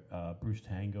 We were at Bruce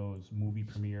Tango's movie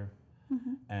premiere,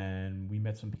 and we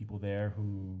met some people there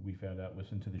who we found out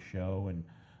listened to the show, and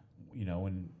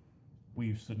and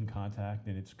we've stood in contact,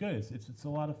 and it's good. It's a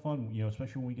lot of fun,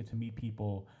 especially when we get to meet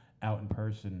people out in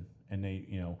person, and they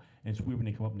and it's weird when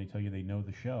they come up and they tell you they know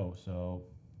the show. So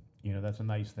that's a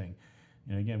nice thing.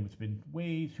 Again, it's been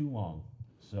way too long.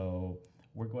 So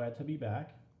we're glad to be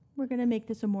back. We're going to make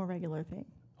this a more regular thing.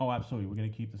 Oh, absolutely. We're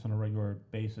going to keep this on a regular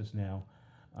basis now.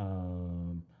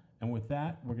 And with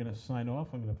that, we're going to sign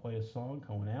off. I'm going to play a song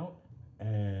going out.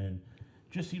 And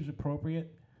just seems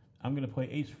appropriate. I'm going to play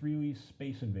Ace Frehley's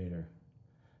Space Invader.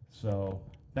 So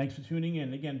thanks for tuning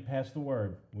in. Again, pass the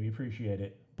word. We appreciate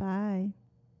it. Bye.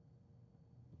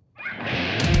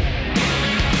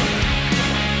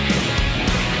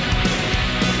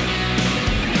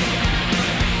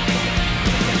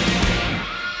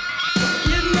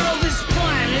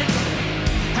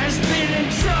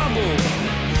 Trouble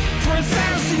for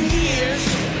 1,000 years.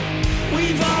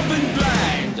 We've all been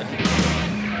blind.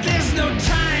 There's no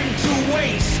time to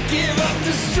waste. Give up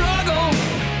the struggle.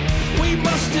 We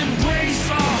must embrace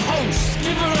our host.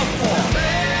 Give it up for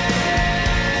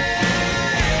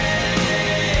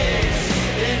Space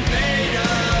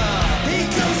Invader. He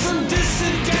comes from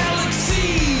distant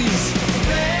galaxies.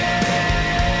 Space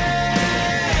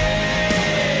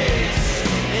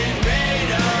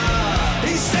Invader.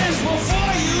 He stands before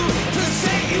to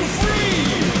set you free.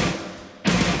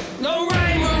 No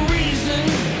rhyme or reason,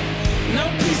 no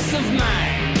peace of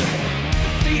mind.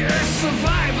 The Earth's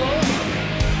survival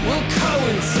will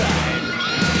coincide.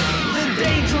 The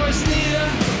day draws near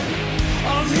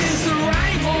of his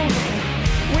arrival.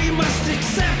 We must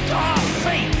accept